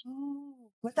hours. Oh,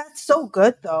 but that's so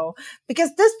good though,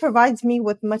 because this provides me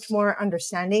with much more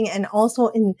understanding and also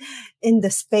in the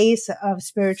space of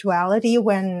spirituality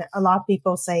when a lot of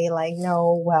people say like,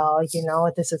 no, well,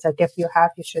 this is a gift you have,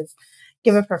 you should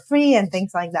give it for free and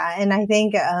things like that. And I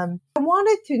think, I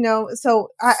wanted to know, so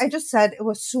I just said it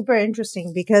was super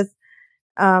interesting because,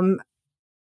 um,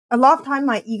 a lot of time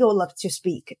my ego loves to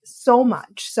speak so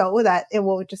much so that it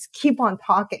will just keep on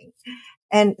talking.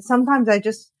 And sometimes I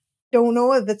just don't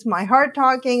know if it's my heart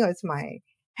talking or it's my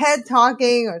head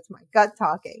talking or it's my gut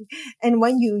talking. And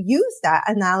when you use that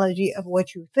analogy of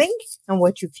what you think and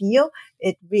what you feel,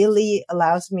 it really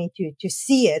allows me to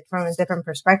see it from a different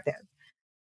perspective.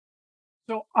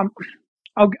 So, I'm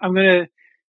gonna.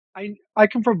 I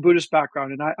come from a Buddhist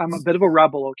background, and I'm a bit of a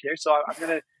rebel. Okay, so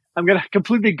I'm gonna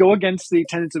completely go against the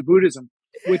tenets of Buddhism,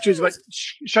 which is what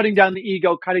shutting down the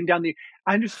ego, cutting down the.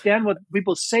 I understand what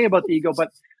people say about the ego, but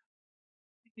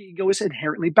the ego is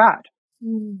inherently bad.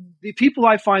 Mm. The people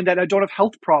I find that don't have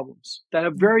health problems, that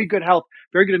have very good health,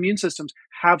 very good immune systems,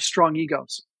 have strong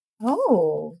egos.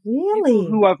 Oh, People really?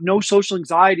 who have no social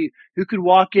anxiety, who could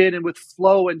walk in and with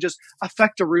flow and just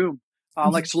affect a room,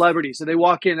 like Mhm. celebrities. And they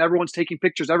walk in, everyone's taking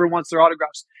pictures, everyone wants their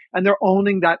autographs, and they're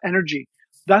owning that energy.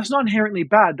 That's not inherently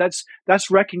bad. That's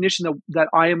recognition that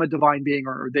I am a divine being,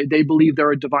 or they believe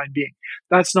they're a divine being.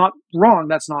 That's not wrong.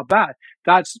 That's not bad.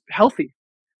 That's healthy.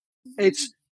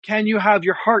 It's, can you have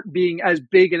your heart being as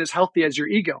big and as healthy as your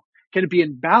ego? Can it be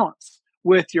in balance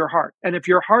with your heart? And if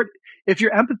your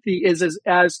empathy is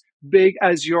as big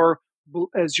as your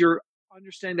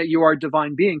understanding that you are a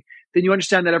divine being, then you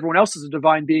understand that everyone else is a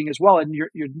divine being as well, and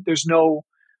there's no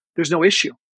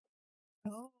issue.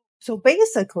 Oh. So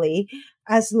basically,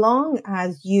 as long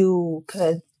as you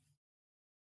could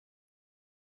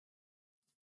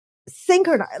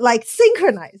synchronize.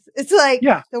 It's like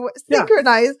Yeah. Yeah.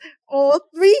 synchronize all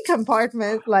three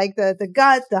compartments, like the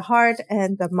gut, the heart,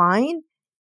 and the mind.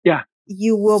 Yeah.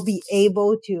 You will be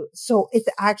able to. So it's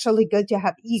actually good to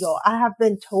have ego. I have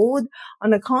been told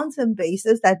on a constant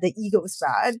basis that the ego is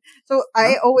bad. So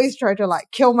I Yeah. always try to like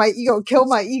kill my ego.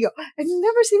 And it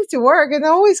never seems to work, and it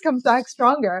always comes back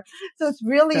stronger. So it's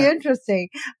really Yeah. interesting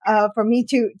for me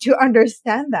to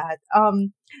understand that.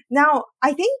 Now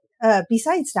I think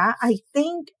besides that, I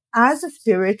think as a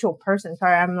spiritual person,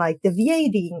 sorry, I'm like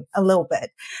deviating a little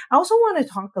bit. I also want to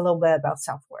talk a little bit about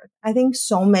self-worth. I think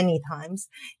so many times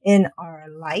in our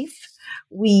life,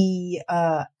 we,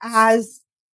 as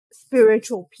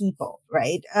spiritual people,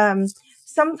 right?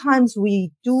 Sometimes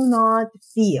we do not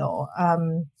feel,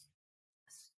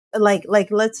 like,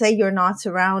 let's say you're not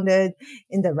surrounded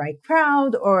in the right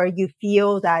crowd, or you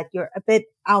feel that you're a bit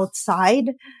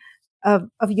outside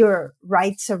of your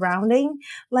right surrounding.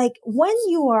 Like when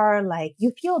you are like,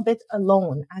 you feel a bit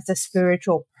alone as a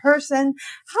spiritual person,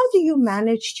 how do you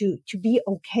manage to be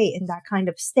okay in that kind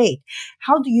of state?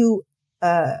 How do you,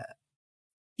 uh,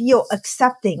 feel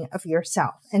accepting of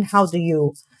yourself, and how do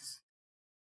you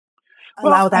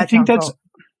Well, allow I that to think that's unfold?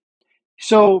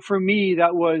 so for me,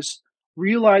 that was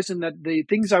realizing that the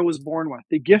things I was born with,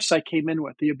 the gifts I came in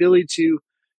with, the ability to,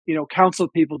 counsel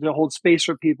people, to hold space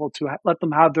for people, to let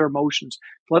them have their emotions,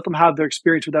 to let them have their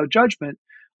experience without judgment,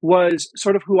 was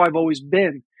sort of who I've always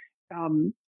been.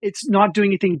 It's not doing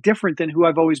anything different than who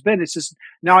I've always been. It's just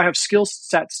now I have skill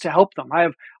sets to help them.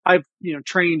 I've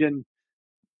trained in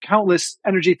countless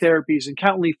energy therapies and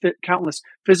countless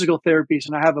physical therapies,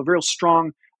 and I have a real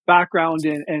strong background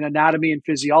in anatomy and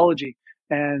physiology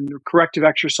and corrective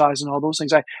exercise and all those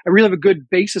things. I really have a good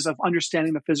basis of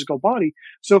understanding the physical body.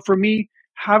 So for me,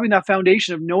 having that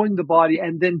foundation of knowing the body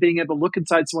and then being able to look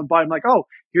inside someone's body, I'm like, oh,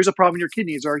 here's a problem in your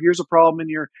kidneys, or here's a problem in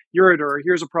your ureter, or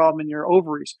here's a problem in your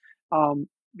ovaries.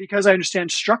 Because I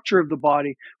understand structure of the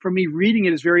body, for me, reading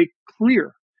it is very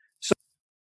clear.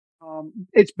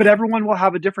 But everyone will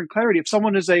have a different clarity. If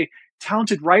someone is a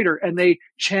talented writer and they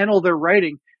channel their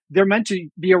writing, they're meant to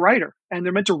be a writer, and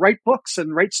they're meant to write books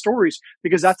and write stories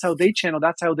because that's how they channel.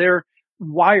 That's how they're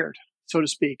wired, so to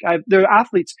speak. They're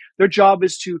athletes. Their job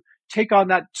is to take on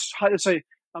that. Let's say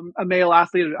a male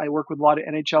athlete. I work with a lot of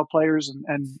NHL players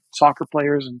and soccer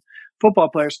players and football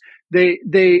players.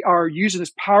 They are using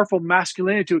this powerful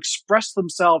masculinity to express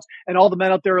themselves, and all the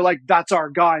men out there are like, "That's our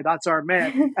guy. That's our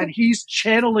man." And he's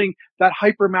channeling that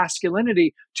hyper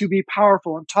masculinity to be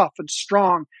powerful and tough and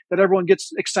strong that everyone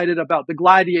gets excited about, the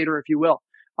gladiator, if you will.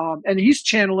 And he's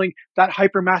channeling that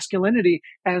hyper masculinity,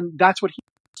 and that's what he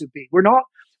wants to be.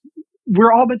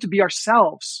 We're all meant to be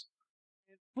ourselves,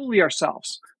 fully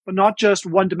ourselves, but not just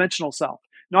one dimensional self,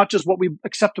 not just what we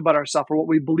accept about ourselves or what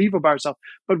we believe about ourselves,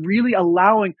 but really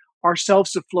allowing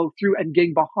ourselves to flow through and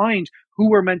getting behind who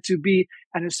we're meant to be.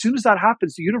 And as soon as that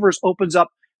happens, the universe opens up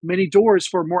many doors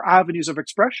for more avenues of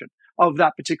expression of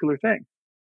that particular thing.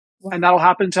 And that'll Wow.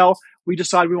 happen until we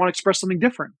decide we want to express something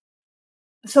different.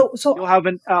 So You'll have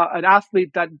an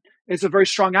athlete that is a very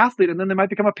strong athlete, and then they might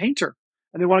become a painter,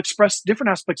 and they want to express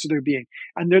different aspects of their being.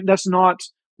 And that's not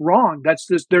wrong. That's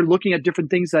just they're looking at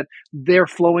different things that they're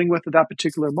flowing with at that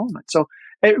particular moment. So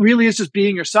it really is just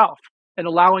being yourself and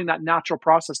allowing that natural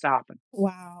process to happen.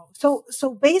 wow. So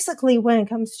basically, when it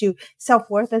comes to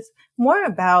self-worth, it's more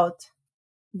about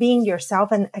being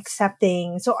yourself and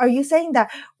accepting. So are you saying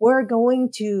that we're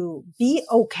going to be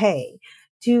okay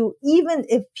to, even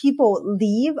if people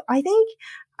leave? I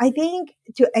think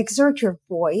to exert your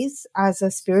voice as a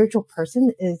spiritual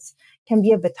person is can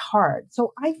be a bit hard.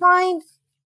 So I find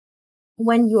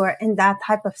when you are in that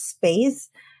type of space,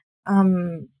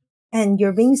 um, and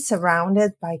you're being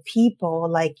surrounded by people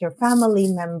like your family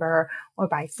member or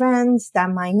by friends that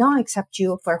might not accept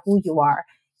you for who you are,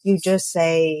 you just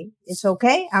say, it's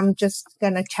okay. I'm just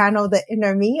going to channel the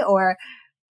inner me. Or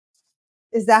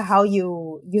is that how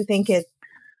you think it?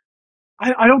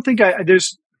 I don't think I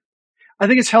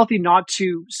think it's healthy not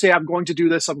to say I'm going to do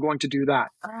this, I'm going to do that.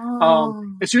 Oh,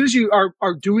 As soon as you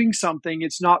are doing something,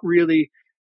 it's not really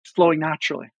flowing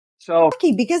naturally. So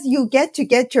lucky because you get to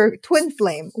get your twin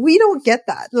flame. We don't get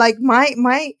that. Like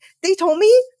they told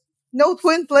me no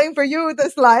twin flame for you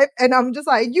this life. And I'm just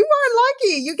like, you are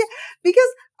lucky. You get, because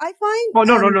I find, well,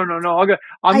 no. I'm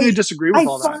going to I disagree with I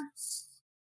all that. find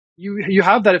You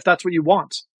have that if that's what you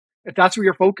want. If that's where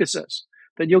your focus is,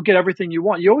 then you'll get everything you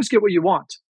want. You always get what you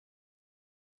want.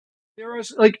 There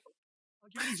is like I'll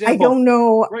give you an I example. don't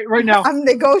know. Right now, I'm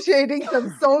negotiating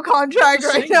some soul I'm contract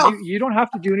just right saying now. you don't have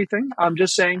to do anything. I'm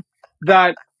just saying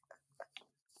that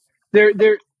there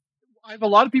I have a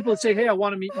lot of people that say, "Hey, I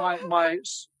want to meet my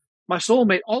my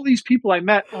soulmate. All these people I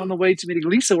met on the way to meeting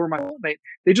Lisa were my soulmate.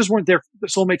 They just weren't their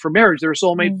soulmate for marriage. They were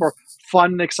soulmate Mm. for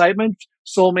fun and excitement,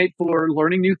 soulmate for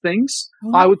learning new things.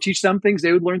 I Oh. would teach them things,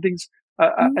 they would learn things,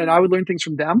 and Mm. I would learn things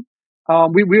from them.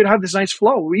 We would have this nice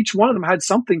flow. Each one of them had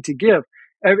something to give,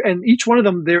 and each one of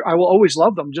them, there, I will always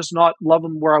love them, just not love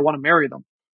them where I want to marry them.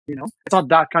 It's not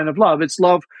that kind of love. It's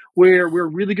love where we're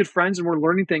really good friends and we're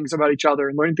learning things about each other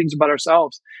and learning things about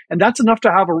ourselves, and that's enough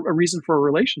to have a reason for a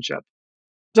relationship.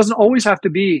 It doesn't always have to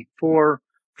be for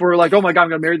like, oh my god, I'm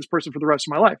going to marry this person for the rest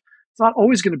of my life. It's not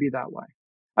always going to be that way.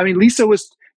 I mean, Lisa was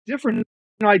different.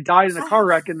 I died in a car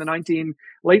wreck in the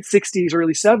late 60s,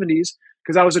 early 70s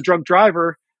because I was a drunk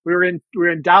driver. We were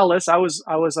in Dallas. I was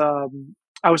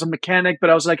a mechanic, but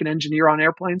I was like an engineer on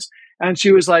airplanes, and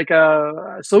she was like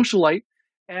a socialite.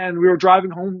 And we were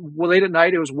driving home late at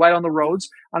night. It was wet on the roads,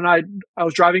 and I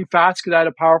was driving fast because I had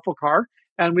a powerful car.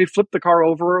 And we flipped the car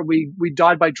over. We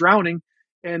died by drowning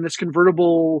in this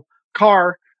convertible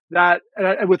car that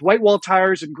with white wall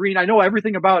tires and green. I know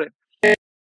everything about it.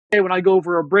 When I go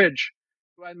over a bridge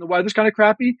and the weather's kind of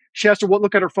crappy, she has to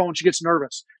look at her phone. She gets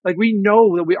nervous. Like, we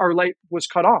know that our light was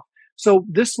cut off. So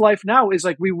this life now is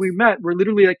like we met. We're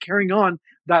literally like carrying on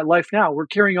that life now. We're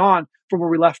carrying on from where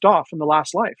we left off in the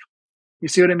last life. You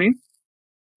see what I mean?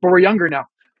 But we're younger now.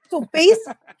 So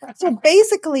so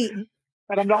basically,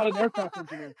 And I'm not an aircraft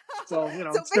engineer. So, so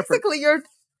it's different. basically you're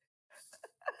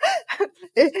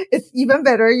it's even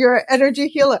better. You're an energy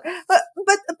healer. But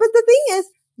the thing is,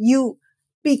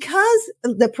 because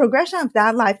the progression of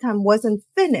that lifetime wasn't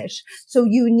finished, so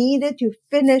you needed to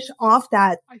finish off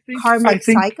that I karmic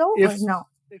think cycle, or no?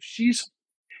 if she's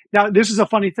now, this is a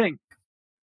funny thing.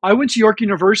 I went to York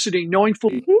University knowing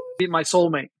fully Mhm. my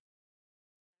soulmate.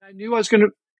 I knew I was going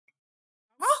to,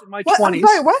 in my What? I'm sorry.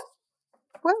 20s, What?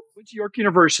 What? went to York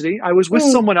University. I was with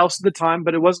Mm. someone else at the time,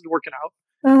 but it wasn't working out.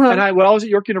 Uh-huh. And when I was at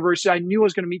York University, I knew I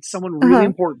was going to meet someone really Uh-huh.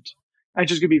 important. And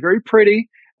she's going to be very pretty,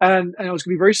 and I was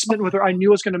going to be very smitten with her. I knew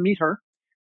I was going to meet her.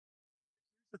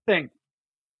 The thing,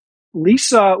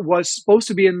 Lisa was supposed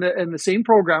to be in the same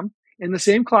program, in the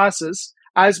same classes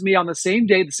as me on the same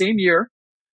day, the same year,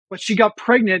 but she got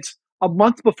pregnant a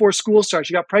month before school started.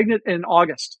 She got pregnant in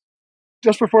August,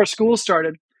 just before school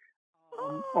started,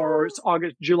 or it's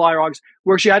August, July or August,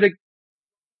 where she had to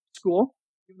school,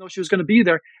 even though she was going to be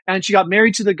there. And she got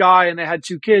married to the guy, and they had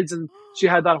 2 kids, and she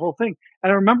had that whole thing.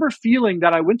 And I remember feeling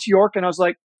that I went to York, and I was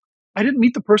like, I didn't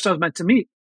meet the person I was meant to meet.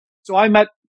 So I met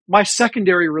my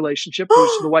secondary relationship, which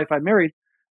is the wife I married.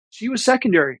 She was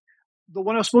secondary. The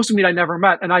one I was supposed to meet, I never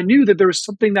met. And I knew that there was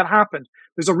something that happened.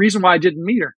 There's a reason why I didn't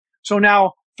meet her. So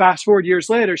now, fast forward years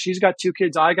later, she's got 2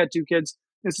 kids. I got 2 kids.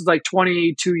 This is like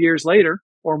 22 years later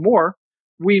or more.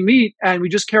 We meet and we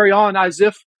just carry on as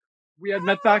if we had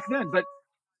met back then. But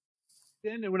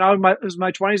then, when I was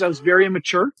my 20s, I was very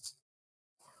immature.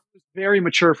 Very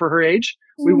mature for her age.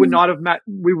 We would not have met.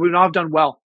 We would not have done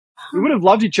well. We would have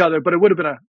loved each other, but it would have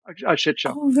been a shit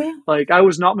show. Oh, really? Like, I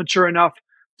was not mature enough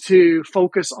to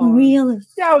focus on. Really?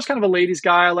 Yeah, I was kind of a ladies'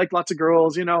 guy. I liked lots of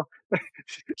girls.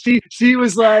 She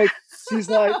was like, she's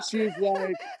like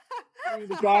the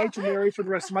guy to marry for the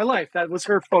rest of my life. That was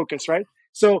her focus, right?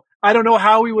 So I don't know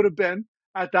how we would have been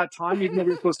at that time, even though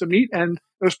we were supposed to meet. And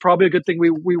it was probably a good thing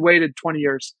we waited 20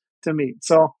 years to meet.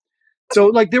 So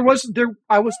like I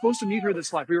was supposed to meet her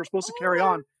this life. We were supposed to carry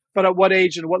on, but at what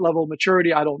age and what level of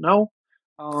maturity, I don't know.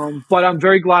 But I'm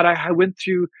very glad I went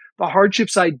through the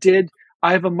hardships I did.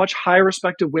 I have a much higher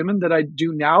respect of women that I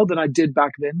do now than I did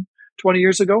back then, 20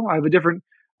 years ago. I have a different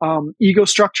ego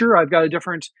structure. I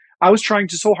was trying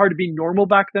so hard to be normal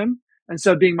back then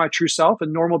instead of being my true self,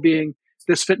 and normal being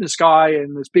this fitness guy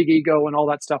and this big ego and all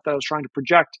that stuff that I was trying to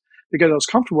project because I was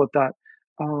comfortable with that.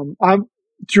 I'm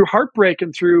through heartbreak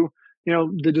and through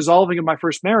the dissolving of my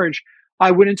first marriage,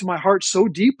 I went into my heart so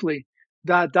deeply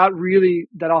that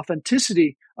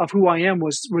authenticity of who I am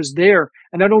was there.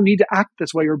 And I don't need to act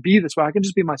this way or be this way. I can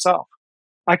just be myself.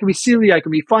 I can be silly. I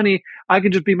can be funny. I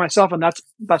can just be myself. And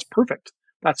that's perfect.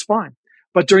 That's fine.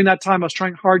 But during that time, I was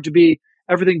trying hard to be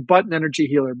everything but an energy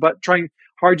healer, but trying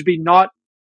hard to be not,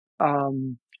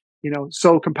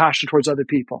 so compassionate towards other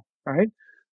people. Right.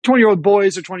 20-year-old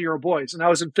boys are 20-year-old boys, and I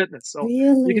was in fitness. So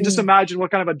you can just Really? imagine what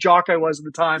kind of a jock I was at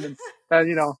the time. And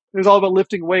it was all about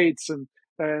lifting weights and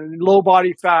low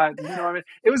body fat. And, what I mean,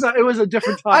 it was a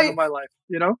different time in I my life.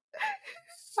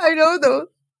 I know those.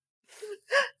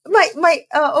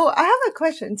 I have a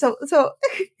question. So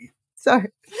sorry.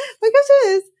 My question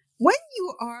is, when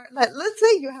you are like, let's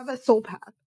say you have a soul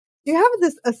path, you have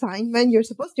this assignment, you're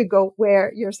supposed to go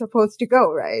where you're supposed to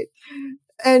go, right?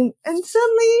 And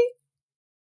suddenly,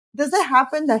 does it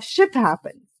happen that shift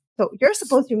happens? So you're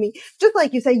supposed to meet, just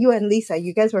like you said, you and Lisa,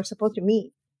 you guys were supposed to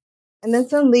meet. And then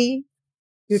suddenly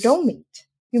you don't meet.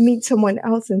 You meet someone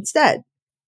else instead.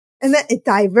 And then it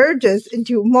diverges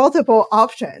into multiple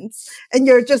options. And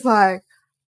you're just like,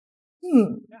 Yeah.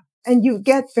 and you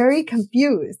get very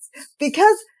confused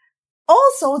because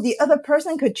also the other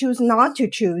person could choose not to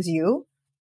choose you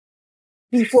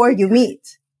before you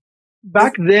meet.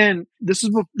 Back then, this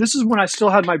is when I still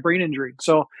had my brain injury.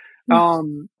 So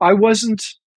I wasn't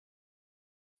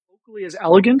vocally as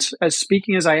elegant as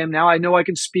speaking as I am now. I know I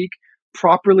can speak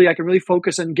properly. I can really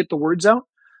focus and get the words out.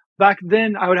 Back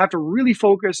then, I would have to really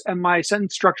focus, and my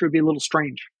sentence structure would be a little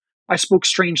strange. I spoke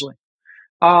strangely.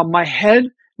 My head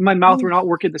and my mouth were not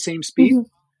working at the same speed,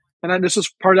 and this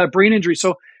was part of that brain injury.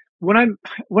 So when I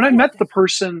met the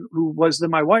person who was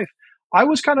then my wife, I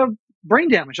was kind of brain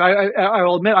damaged.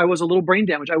 I'll admit I was a little brain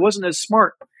damaged. I wasn't as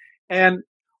smart, and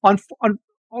on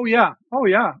oh yeah,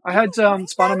 I had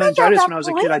spinal meningitis when I was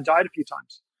a kid. I died a few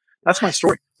times. That's my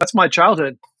story. That's my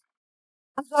childhood.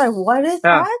 I'm sorry, what is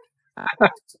Yeah.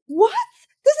 that? What?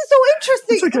 This is so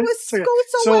interesting. Okay. It was Okay. going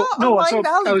so well No, on so Mind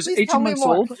Valley. I was Please 18 tell me months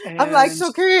more. old, and I'm like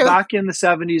so curious. back in the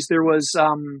 70s, there was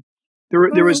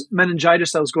there was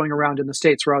meningitis that was going around in the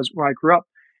States where I grew up,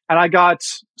 and I got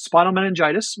spinal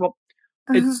meningitis. Well,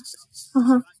 it,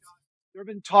 there have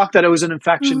been talk that it was an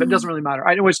infection, but it doesn't really matter.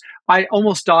 I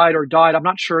almost died or died. I'm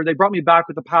not sure. They brought me back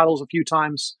with the paddles a few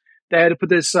times. They had to put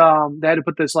this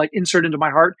like insert into my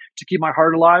heart to keep my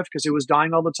heart alive because it was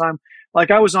dying all the time. Like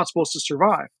I was not supposed to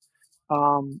survive.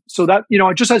 So that,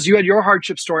 just as you had your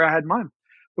hardship story, I had mine.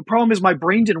 The problem is my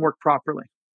brain didn't work properly.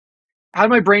 Had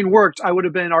my brain worked, I would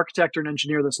have been an architect or an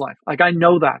engineer this life. Like I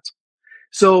know that.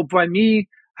 So by me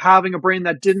having a brain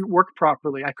that didn't work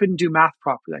properly, I couldn't do math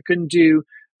properly. I couldn't do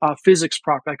physics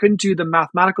properly. I couldn't do the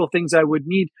mathematical things I would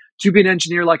need to be an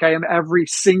engineer like I am every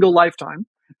single lifetime.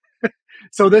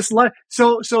 So this one,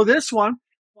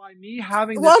 by me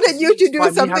having this wanted you to disease, do by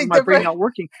me something having my brain different. not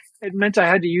working, it meant I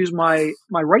had to use my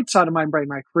right side of my brain,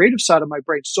 my creative side of my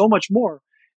brain so much more,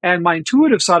 and my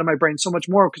intuitive side of my brain so much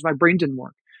more because my brain didn't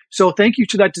work. So thank you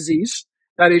to that disease,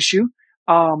 that issue,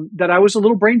 that I was a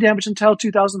little brain damaged until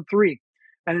 2003.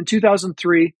 And in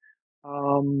 2003,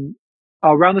 around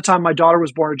the time my daughter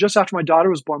was born, or just after my daughter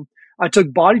was born, I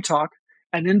took Body Talk.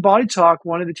 And in Body Talk,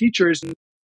 one of the teachers,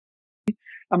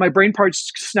 and my brain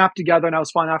parts snapped together and I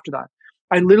was fine after that.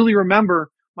 I literally remember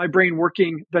my brain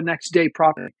working the next day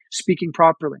properly, speaking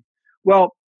properly.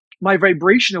 Well, my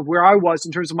vibration of where I was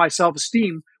in terms of my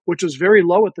self-esteem, which was very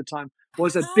low at the time,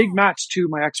 was a big match to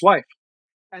my ex-wife.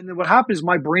 And then what happened is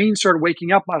my brain started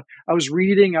waking up. I was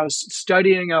reading, I was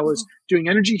studying, I was doing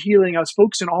energy healing, I was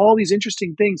focusing on all these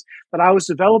interesting things that I was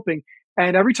developing.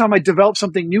 And every time I developed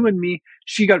something new in me,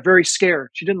 she got very scared.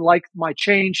 She didn't like my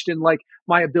change. She didn't like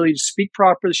my ability to speak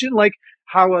properly. She didn't like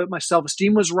how my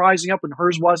self-esteem was rising up and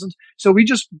hers wasn't. So we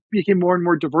just became more and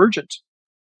more divergent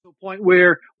to the point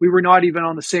where we were not even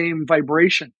on the same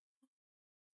vibration.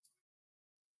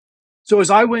 So as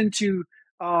I went to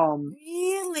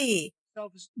Really?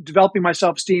 developing my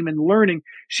self-esteem and learning,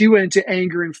 she went into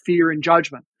anger and fear and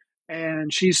judgment.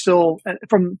 And she's still,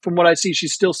 from what I see,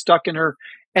 she's still stuck in her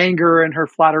anger and her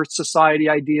flat earth society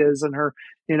ideas and her,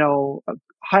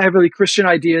 heavily Christian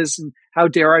ideas and how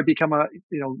dare I become a,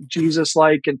 Jesus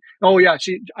like, and oh yeah,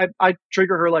 I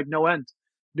trigger her like no end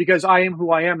because I am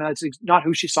who I am. And that's not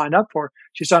who she signed up for.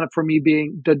 She signed up for me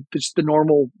being just the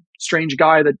normal strange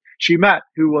guy that she met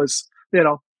who was,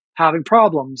 having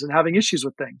problems and having issues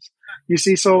with things. You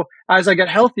see, so as I got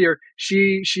healthier,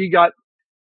 she got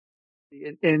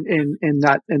in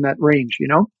that range,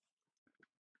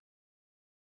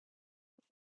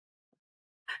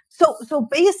 So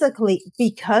basically,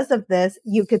 because of this,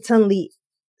 you could suddenly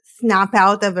snap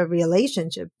out of a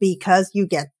relationship because you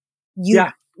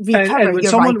Yeah. recover And when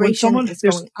your when vibration someone, is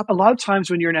there's going up. a lot of times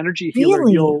when you're an energy healer,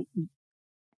 Really?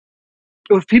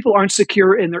 if people aren't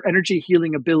secure in their energy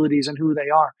healing abilities and who they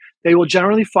are, they will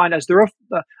generally find as they're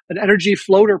an energy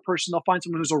floater person, they'll find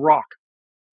someone who's a rock.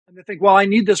 And they think, well, I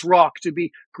need this rock to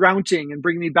be grounding and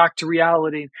bring me back to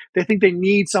reality. They think they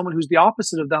need someone who's the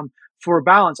opposite of them for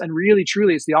balance. And really,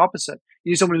 truly, it's the opposite.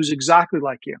 You need someone who's exactly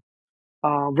like you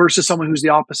versus someone who's the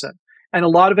opposite. And a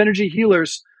lot of energy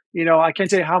healers, I can't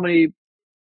tell you how many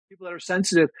people that are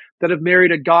sensitive that have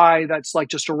married a guy that's like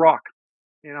just a rock.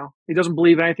 He doesn't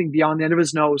believe in anything beyond the end of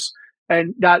his nose,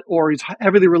 and or he's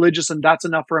heavily religious, and that's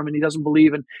enough for him, and he doesn't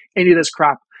believe in any of this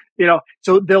crap.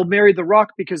 So they'll marry the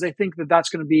rock because they think that that's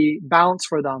going to be balance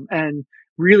for them, and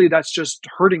really that's just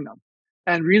hurting them.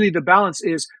 And really, the balance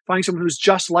is finding someone who's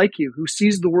just like you, who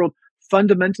sees the world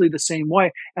fundamentally the same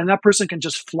way, and that person can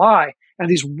just fly, and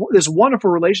this wonderful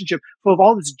relationship full of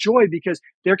all this joy because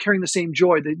they're carrying the same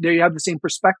joy. They have the same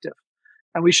perspective,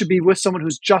 and we should be with someone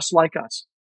who's just like us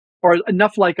or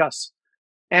enough like us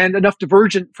and enough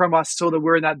divergent from us so that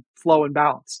we're in that flow and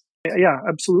balance. Yeah,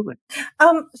 absolutely.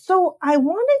 So I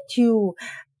wanted to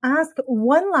ask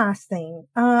one last thing.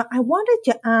 I wanted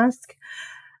to ask,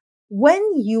 when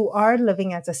you are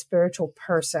living as a spiritual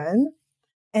person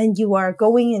and you are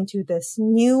going into this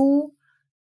new,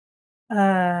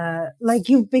 like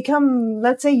you've become,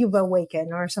 let's say you've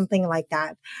awakened or something like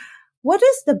that, what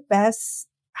is the best,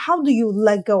 how do you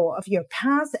let go of your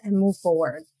past and move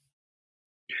forward?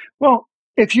 Well,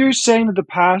 if you're saying that the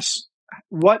past,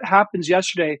 what happens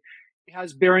yesterday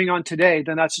has bearing on today,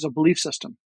 then that's just a belief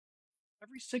system.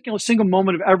 Every single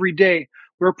moment of every day,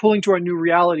 we're pulling to our new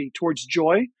reality towards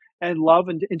joy and love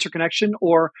and interconnection,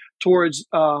 or towards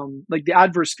like the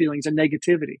adverse feelings and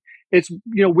negativity. It's,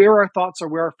 where our thoughts are,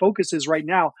 where our focus is right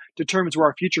now determines where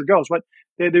our future goes. But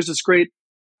there's this great,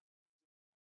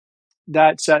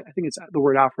 that's I think it's the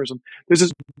word aphorism. There's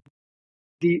this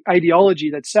the ideology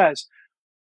that says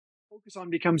focus on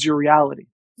becomes your reality.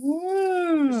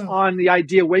 Focus Mm. on the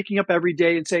idea of waking up every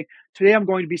day and say, today I'm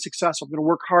going to be successful. I'm going to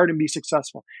work hard and be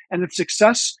successful. And if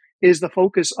success is the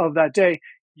focus of that day,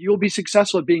 you'll be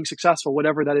successful at being successful,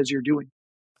 whatever that is you're doing.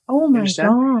 Oh You my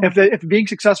understand? God. If being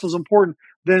successful is important,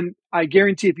 then I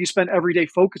guarantee if you spend every day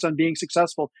focused on being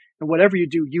successful and whatever you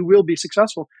do, you will be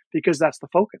successful because that's the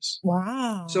focus.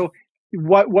 Wow. So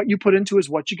what you put into is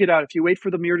what you get out. If you wait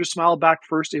for the mirror to smile back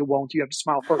first, it won't. You have to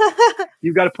smile first.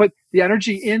 You've got to put the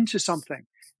energy into something.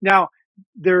 Now,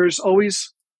 there's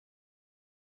always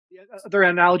the other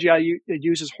analogy I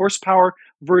use is horsepower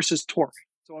versus torque.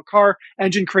 So a car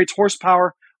engine creates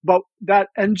horsepower, but that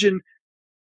engine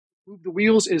move the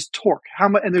wheels is torque. How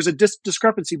much? And there's a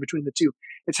discrepancy between the two.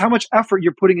 It's how much effort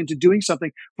you're putting into doing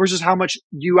something versus how much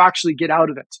you actually get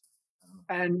out of it.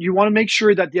 And you want to make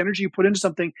sure that the energy you put into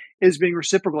something is being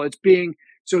reciprocal. It's being,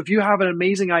 so if you have an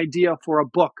amazing idea for a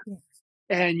book, Yeah.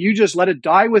 and you just let it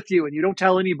die with you and you don't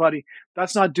tell anybody,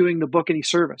 that's not doing the book any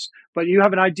service. But you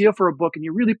have an idea for a book and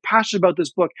you're really passionate about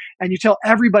this book and you tell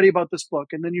everybody about this book.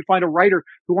 And then you find a writer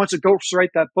who wants to go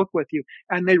write that book with you.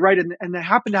 And they write it, and they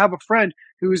happen to have a friend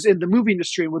who's in the movie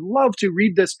industry and would love to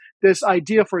read this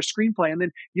idea for a screenplay. And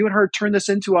then you and her turn this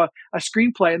into a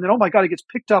screenplay. And then, oh my God, it gets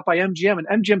picked up by MGM,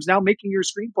 and MGM's now making your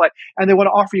screenplay and they want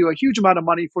to offer you a huge amount of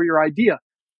money for your idea.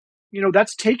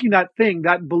 That's taking that thing,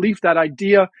 that belief, that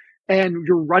idea, and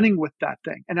you're running with that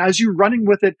thing. And as you're running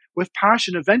with it with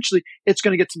passion, eventually it's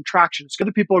going to get some traction.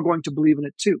 Other people are going to believe in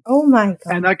it too. Oh my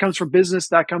And God. that comes from business,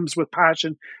 that comes with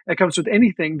passion, that comes with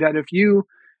anything, that if you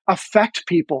affect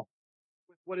people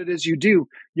with what it is you do,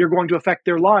 you're going to affect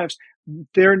their lives.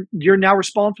 You're now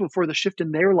responsible for the shift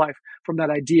in their life from that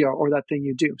idea or that thing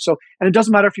you do. So, and it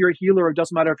doesn't matter if you're a healer, or it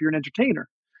doesn't matter if you're an entertainer.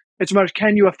 It's about,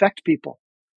 can you affect people?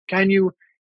 Can you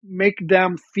make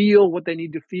them feel what they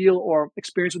need to feel or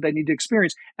experience what they need to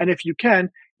experience? And if you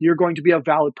can, you're going to be a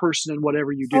valid person in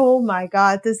whatever you do. Oh my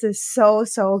God, this is so,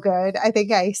 so good. I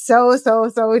think I so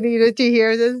needed to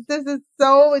hear this. This is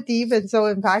so deep and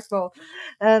so impactful.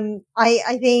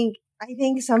 I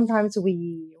think sometimes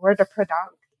we're the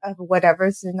product of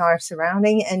whatever's in our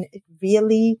surrounding, and it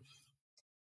really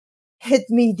hit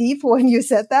me deep when you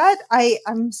said that.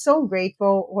 I'm so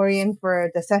grateful, Orion,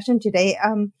 for the session today.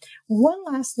 One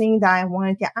last thing that I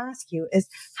wanted to ask you is,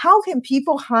 how can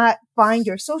people find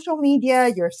your social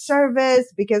media, your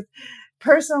service? Because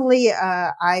personally,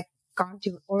 I've gone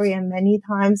to Orion many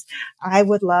times. I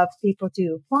would love people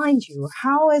to find you.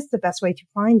 How is the best way to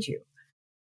find you?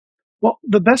 Well,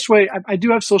 the best way, I do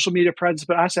have social media presence,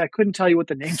 but honestly, I couldn't tell you what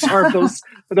the names are of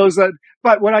those.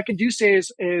 But what I can do say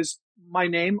is my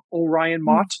name, Orion Mm.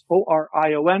 Mott,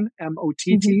 OrionMott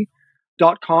Mhm.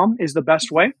 .com is the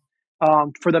best way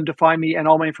for them to find me, and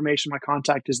all my information, my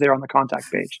contact is there on the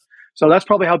contact page. So that's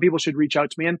probably how people should reach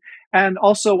out to me. And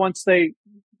also, once they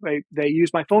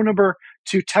use my phone number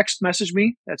to text message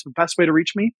me, that's the best way to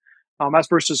reach me, as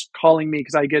versus calling me,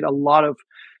 because I get a lot of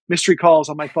mystery calls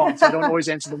on my phone, so I don't always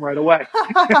answer them right away.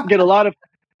 I get a lot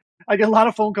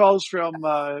of phone calls from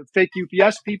fake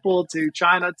UPS people to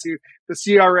China to the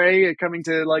CRA coming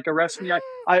to like arrest me.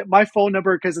 My phone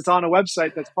number, because it's on a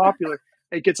website that's popular,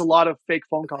 it gets a lot of fake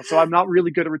phone calls. So I'm not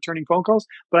really good at returning phone calls,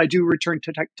 but I do return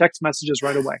text messages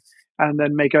right away. and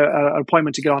then make an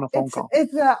appointment to get on a phone call.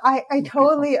 I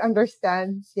totally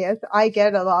understand. Yes, I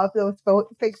get a lot of those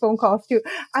fake phone calls too.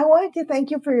 I wanted to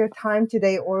thank you for your time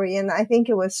today, Orion. I think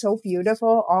it was so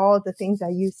beautiful, all the things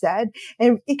that you said,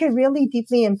 and it can really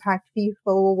deeply impact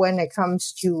people when it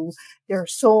comes to their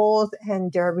souls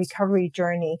and their recovery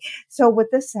journey. So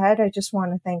with this said, I just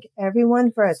want to thank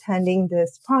everyone for attending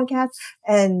this podcast,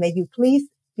 and may you please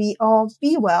be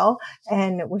well,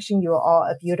 and wishing you all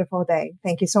a beautiful day.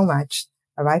 Thank you so much.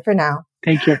 Bye bye for now.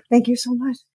 Take care. Thank you so much.